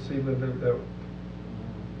you'd like to see, Linda, that,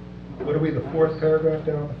 what are we, the fourth paragraph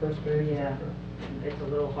down on the first page? Yeah, it's a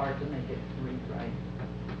little hard to make it read right.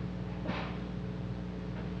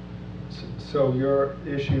 So your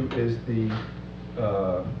issue is the,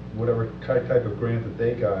 whatever type of grant that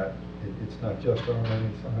they got, it's not just our money,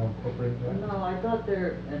 it's somehow incorporated that? No, I thought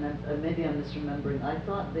maybe I'm misremembering, I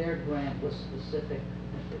thought their grant was specific,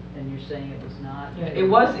 and you're saying it was not? Yeah, it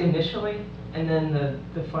was initially, and then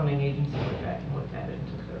the funding agency went back and looked at it and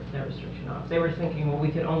took their restriction off. They were thinking, well, we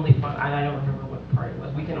can only fund, I don't remember what part it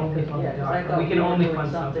was, we can only fund the Yeah, 'cause I dock, thought we can we were only doing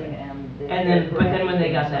fund something something. and And then, but then when they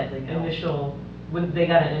doing got that something else. initial, when they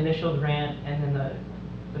got an initial grant, and then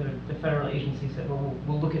the federal agency said, well,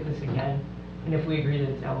 we'll look at this again, and if we agree that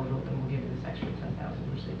it's eligible, then we'll give you this extra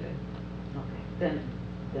 10,000, which they did. Okay,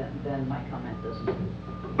 then my comment doesn't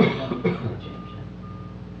change that.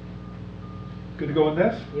 Good to go on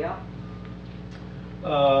this? Yeah.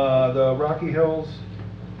 The Rocky Hills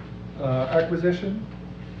acquisition.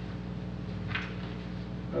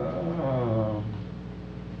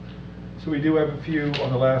 So we do have a few,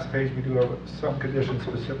 on the last page, we do have some conditions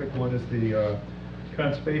specific. One is the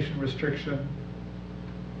conservation restriction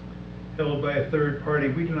held by a third party.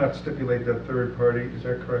 We do not stipulate that third party, is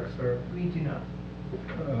that correct, sir? We do not.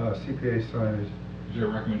 CPA signage. Is there a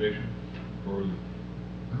recommendation for,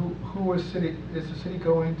 Who is the city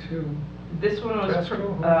going to? This one was,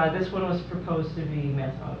 Castro? this one was proposed to be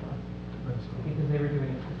Mass Audubon, because they were doing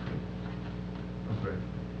it for free. Oh, great.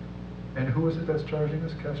 And who is it that's charging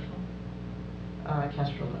us, Kestrel?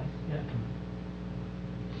 Kestrel Life, yeah.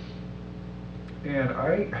 And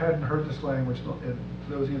I hadn't heard this language, and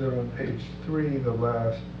that was either on page 3, the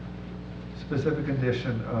last specific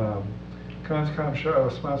condition. Conscom shall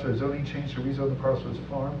sponsor a zoning change to rezone the parcels as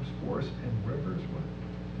farms, forests, and rivers. What,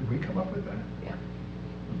 did we come up with that? Yeah.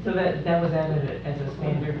 So that was added as a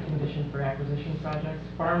standard condition for acquisition projects.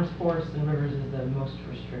 Farms, forests, and rivers is the most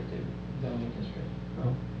restricted zoning district.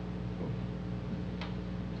 Oh.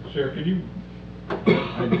 Sarah, can you,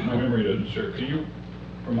 my memory doesn't serve, can you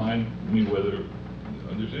remind me whether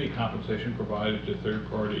there's any compensation provided to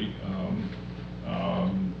third-party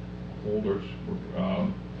holders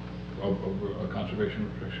of conservation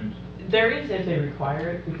restrictions? There is if they require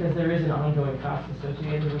it, because there is an ongoing cost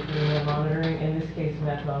associated with doing that monitoring. In this case,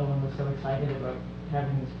 Matt Baldwin was so excited about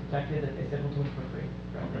having this protected that they said we'll do it for free.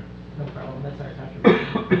 Okay. No problem, that's our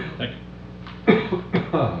contribution. Thank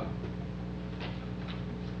you.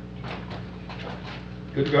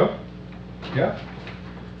 Good to go? Yeah?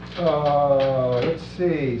 Let's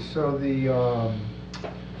see, so the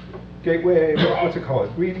Gateway, what's it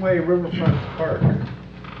called? Greenway Riverfront Park.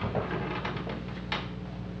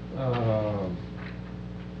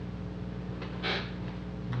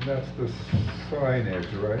 That's the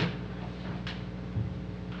signage, right?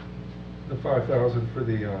 The 5,000 for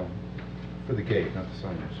the gate, not the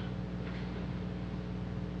signage.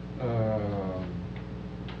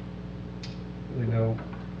 Really no.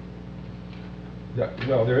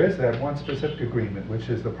 Well, there is that one specific agreement, which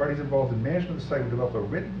is the parties involved in management of the site will develop a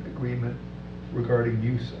written agreement regarding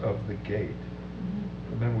use of the gate.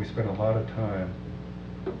 Remember, we spent a lot of time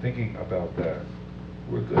thinking about that.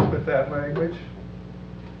 We're good with that language?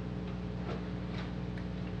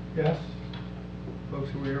 Yes? Folks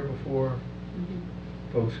who were here before?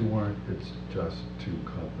 Folks who weren't, it's just too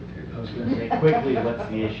complicated. I was going to say quickly, what's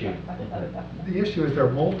the issue? The issue is there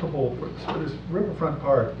are multiple, so this Riverfront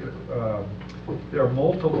Park, there are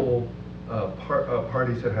multiple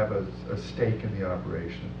parties that have a stake in the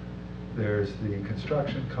operation. There's the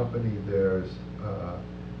construction company, there's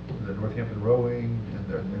the Northampton Rowing, and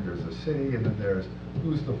there's the city, and then there's,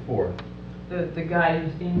 who's the fourth? the guy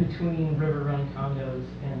who's in between River Run condos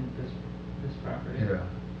and this property. Yeah.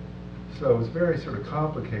 So it's very sort of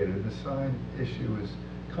complicated. The sign issue is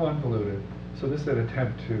convoluted. So this is an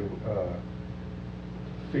attempt to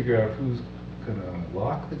figure out who's gonna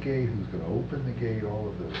lock the gate, who's gonna open the gate, all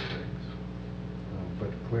of those things.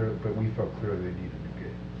 But we felt clearly they need a new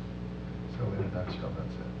gate. So in a nutshell,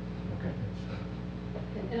 that's it. Okay. It's,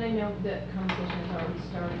 And I know that conversation has already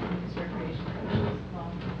started with this recreation commission as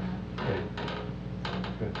well. Great.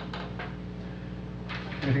 Good.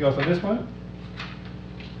 Anything else on this one?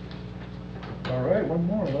 All right, one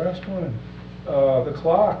more, last one. The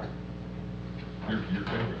clock. Your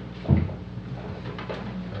favorite.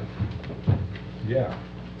 Yeah.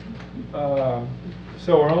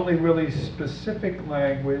 So our only really specific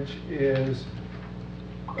language is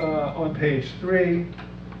on page 3,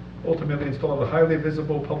 ultimately install a highly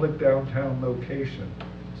visible public downtown location.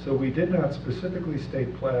 So we did not specifically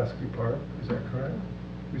state Pulaski Park, is that correct?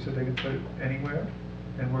 We said they could put it anywhere,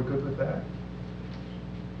 and we're good with that?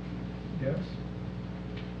 Yes?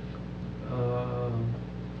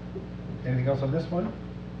 Anything else on this one?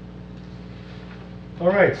 All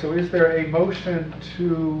right, so is there a motion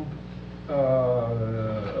to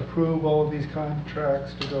approve all of these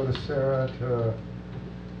contracts to go to Sarah to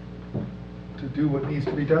do what needs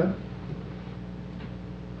to be done?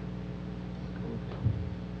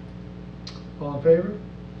 All in favor?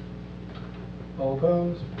 All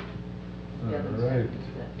opposed? All Devin right. seconds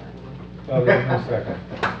that, by the way. Oh, there's no second.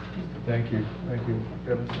 Thank you,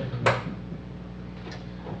 Devin, second.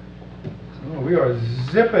 Oh, we are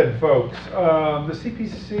zipping, folks. The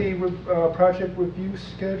CPC project review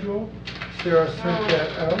schedule, Sarah sent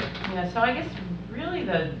that out. Yeah, so I guess really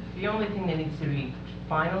the only thing that needs to be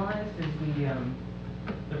finalized is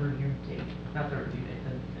the review date, not the review date,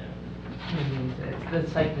 it's the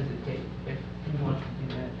site visit date, if you want to do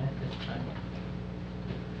that at this time.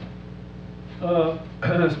 So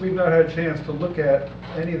we've not had a chance to look at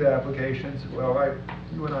any of the applications. Well,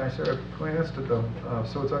 you and I, Sarah, glanced at them,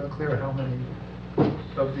 so it's unclear how many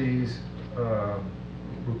of these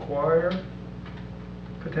require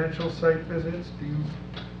potential site visits. Do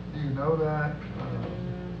you know that?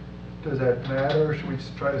 Does that matter? Should we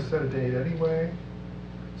just try to set a date anyway?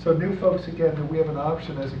 So new folks, again, we have an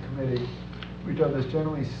option as a committee. We've done this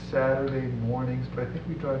generally Saturday mornings, but I think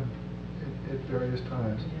we've done it at various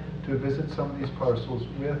times to visit some of these parcels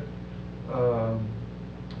with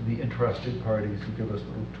the interested parties who give us a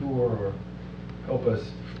little tour or help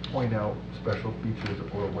us point out special features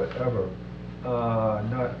or whatever. I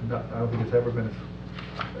don't think it's ever been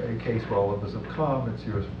a case where all of us have come. It's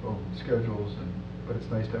your own schedules, but it's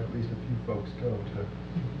nice to have at least a few folks go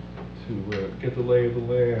to get the lay of the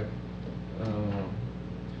land.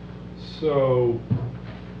 So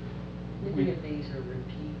Many of these are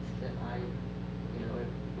repeats that I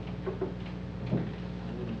wouldn't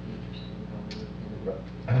be interested in going with.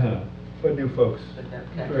 but new folks But that-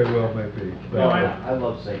 very well might be. No, I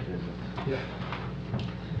love site visits. Yeah.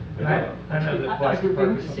 And I know that Pulaski I've Park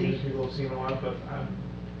been is to something see- that people have seen a lot, but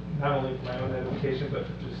not only for my own edification, but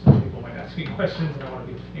just people might ask me questions and I want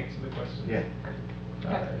to be able to answer the questions. Yeah.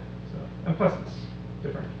 And plus it's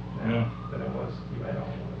different now Yeah. than it was. You might all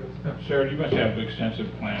want to go. Sarah, you must have extensive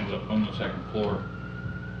plans up on the second floor.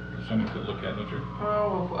 Someone could look at, don't you?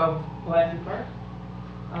 Oh, of Pulaski Park?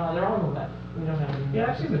 They're all on the left. We don't have any.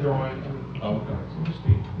 Yeah, I've seen the drawing. Oh. It'll just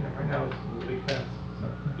be, right now it's a big fence. So.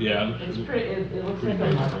 Yeah. It's pretty, it looks like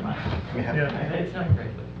a mud pie. Yeah. It's not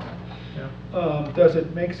great looking. Yeah. Does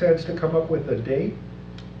it make sense to come up with a date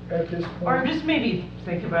at this point? Or just maybe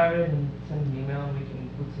think about it and send an email and we can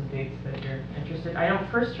put some dates that you're interested. I know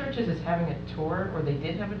First Churches is having a tour, or they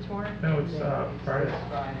did have a tour. No, it's Friday.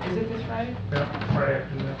 Is it this Friday? Yeah, Friday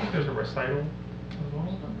afternoon. I think there's a recital as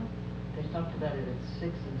well. They talked about it at 6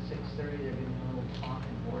 and 6:30, they're doing a little talk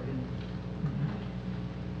and organ.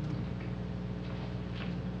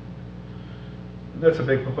 That's a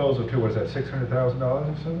big proposal too. Was that $600,000 or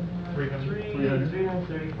something? 300.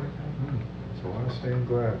 334,000. That's a lot of stained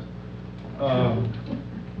glass.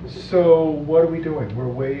 So what are we doing?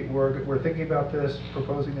 We're thinking about this,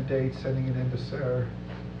 proposing a date, sending it in to Sarah.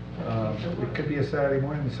 It could be a Saturday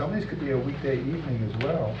morning. Some of these could be a weekday evening as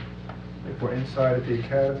well. If we're inside at the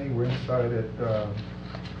academy, we're inside at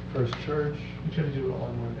First Church. You try to do it all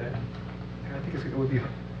in one day. And I think it would be.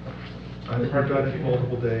 I think we've done it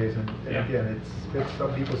multiple days, and Yeah. again, it's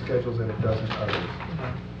some people's schedules and it doesn't others.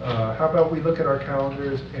 How about we look at our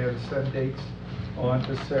calendars and send dates on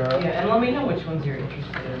to Sarah? Yeah, and let me know which ones you're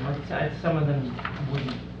interested in. Like, some of them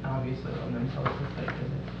wouldn't obviously on themselves as site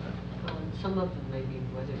visits. Well, and some of them may be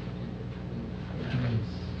weather dependent. I mean,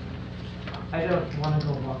 I don't want to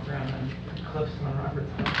go walk around on the cliffs on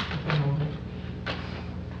Robert's at the moment.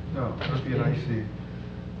 No, it would be an icy.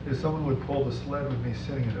 If someone would pull the sled with me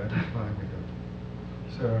sitting in it, I'd be fine with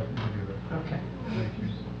it. Sarah, you can do that. Okay. Thank you.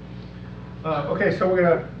 Okay, so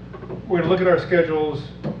we're gonna look at our schedules,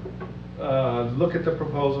 look at the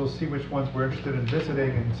proposals, see which ones we're interested in visiting,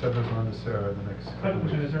 and send those on to Sarah in the next couple of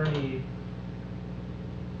Question, weeks. is there any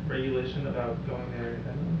regulation about going there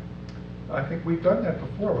independently? I think we've done that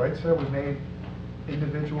before, right, Sarah? We made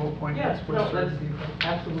individual appointments Yes, with no, certain that's people.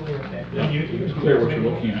 absolutely okay. Yeah, it's clear what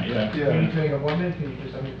you're looking at, yeah. Yeah. Can you make a appointment, can you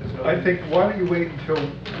just, I mean, there's no. I think, why don't you wait until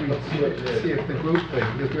we Let's see what it is. see if the group thing,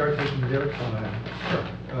 because we are taking their time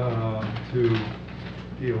to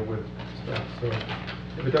deal with stuff. So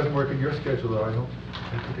if it doesn't work in your schedule, though,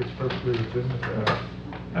 I think it's perfectly legitimate.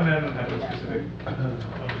 I mean, I don't have a specific.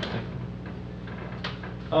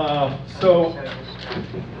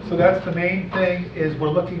 So that's the main thing, is we're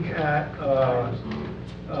looking at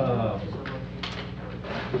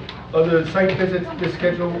other site visits, this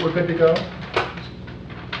schedule, we're good to go?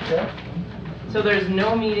 Yeah? So there's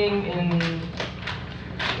no meeting in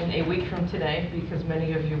a week from today, because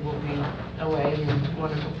many of you will be away in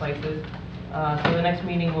wonderful places. So the next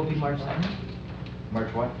meeting will be March 2nd.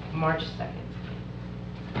 March what? March 2nd.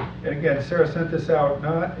 And again, Sarah sent this out,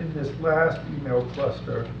 not in this last email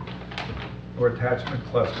cluster or attachment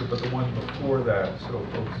cluster, but the one before that, so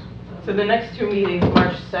folks. So the next two meetings,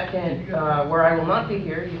 March 2nd, where I will not be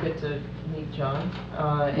here, you get to meet John.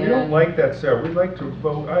 We don't like that, Sarah. We'd like to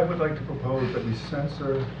vote, I would like to propose that we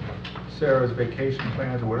censor Sarah's vacation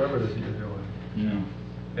plans or whatever it is that you're doing.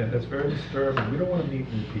 Yeah. And that's very disturbing. We don't want to meet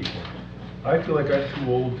new people. I feel like I'm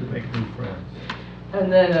too old to make new friends.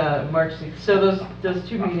 And then March 6th. So those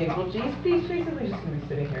two meetings, well, geez, he's basically just going to be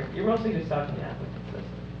sitting here. You're mostly just talking to applicants.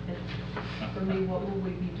 For me, what will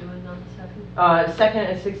we be doing on the 2nd? 2nd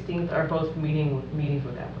and 16th are both meetings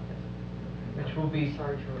with applicants, which will be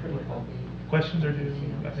Sorry to pretty report, cool. I'll be, Questions are due,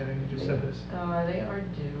 I think you just said this. They are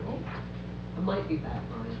due I might be back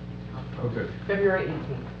on it. Okay. February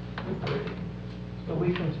 18th, a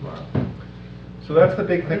week from tomorrow. So that's the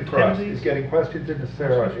big thing for us, Ten of is these? getting questions into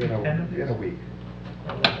Sarah in Ten of in a these? week.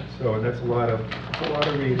 So, and that's a lot of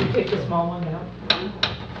reading. Take the small one out.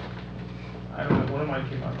 I don't know, one of mine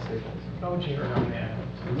came out Staples. Oh, gee. Or not, yeah.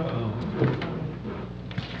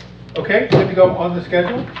 Okay, good to go on the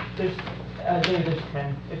schedule? There's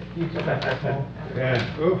 10, if you took out that small.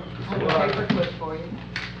 Yeah, ooh, I it's a have a lot. paper clip for you.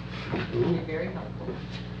 Ooh. You're very helpful.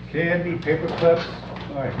 Candy, paper clips,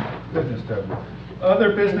 all right, business stuff.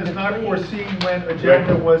 Other business not foreseen when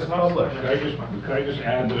agenda was published. Could I just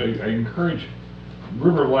add that I encourage,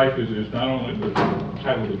 River of Life is not only the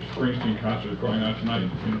title of the Springsteen concert going on tonight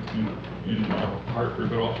in Hartford,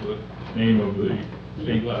 but also the name of the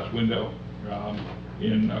stained glass window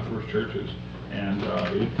in First Churches. And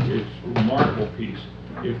it's a remarkable piece.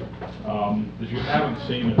 If you haven't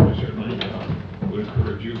seen it, I certainly would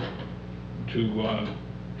encourage you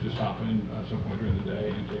to stop in at some point during the day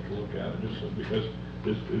and take a look at it, just because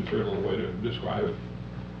there's very little way to describe it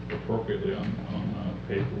appropriately on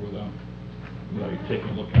paper without taking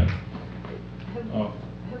a look at it.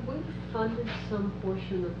 Have we funded some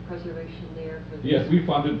portion of preservation there for this? Yes, we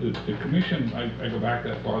funded, the commission, I go back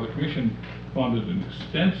that far, the commission funded an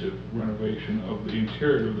extensive renovation of the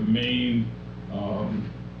interior of the main,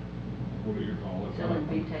 what do you call it? Seven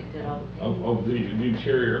B Tech did all the Of the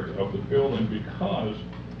interior of the building because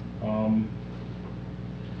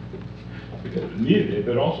it needed it,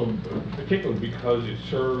 but also particularly because it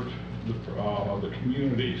served the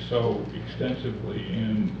community so extensively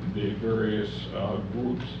in the various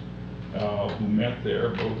groups who met there,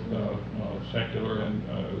 both secular and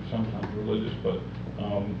sometimes religious, but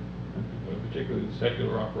particularly the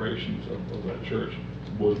secular operations of that church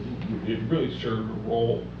it really served a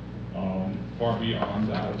role far beyond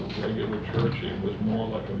that of a regular church. It was more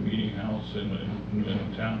like a meeting house in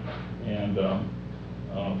the town, and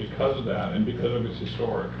because of that, and because of its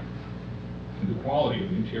historic, the quality of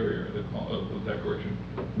the interior, of the decoration,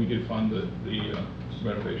 we did fund the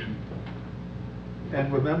renovation.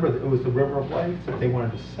 And remember, it was the River of Life that they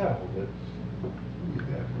wanted to sell, that we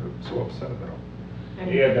were so upset about.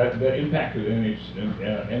 Yeah, that impacted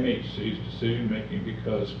MHC's decision-making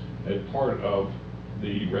because as part of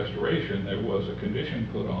the restoration, there was a condition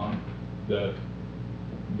put on that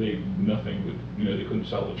they couldn't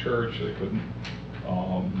sell the church, they couldn't,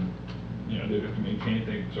 they'd have to maintain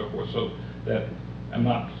anything and so forth. So that, I'm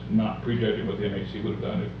not prejudging what the MHC would have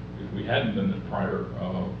done if we hadn't done the prior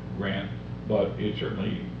grant, but it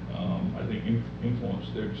certainly, I think,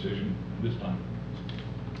 influenced their decision this time.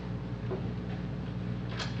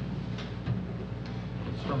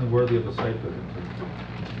 certainly worthy of a site visit.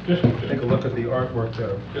 Just, Take a look at the artwork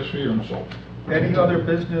there. just for your insult. Any other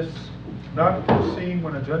business not foreseen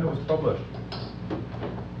when agenda was published?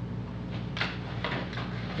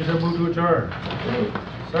 Is there a move to adjourn?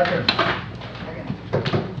 Second.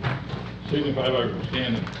 Signify by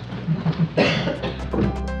standing.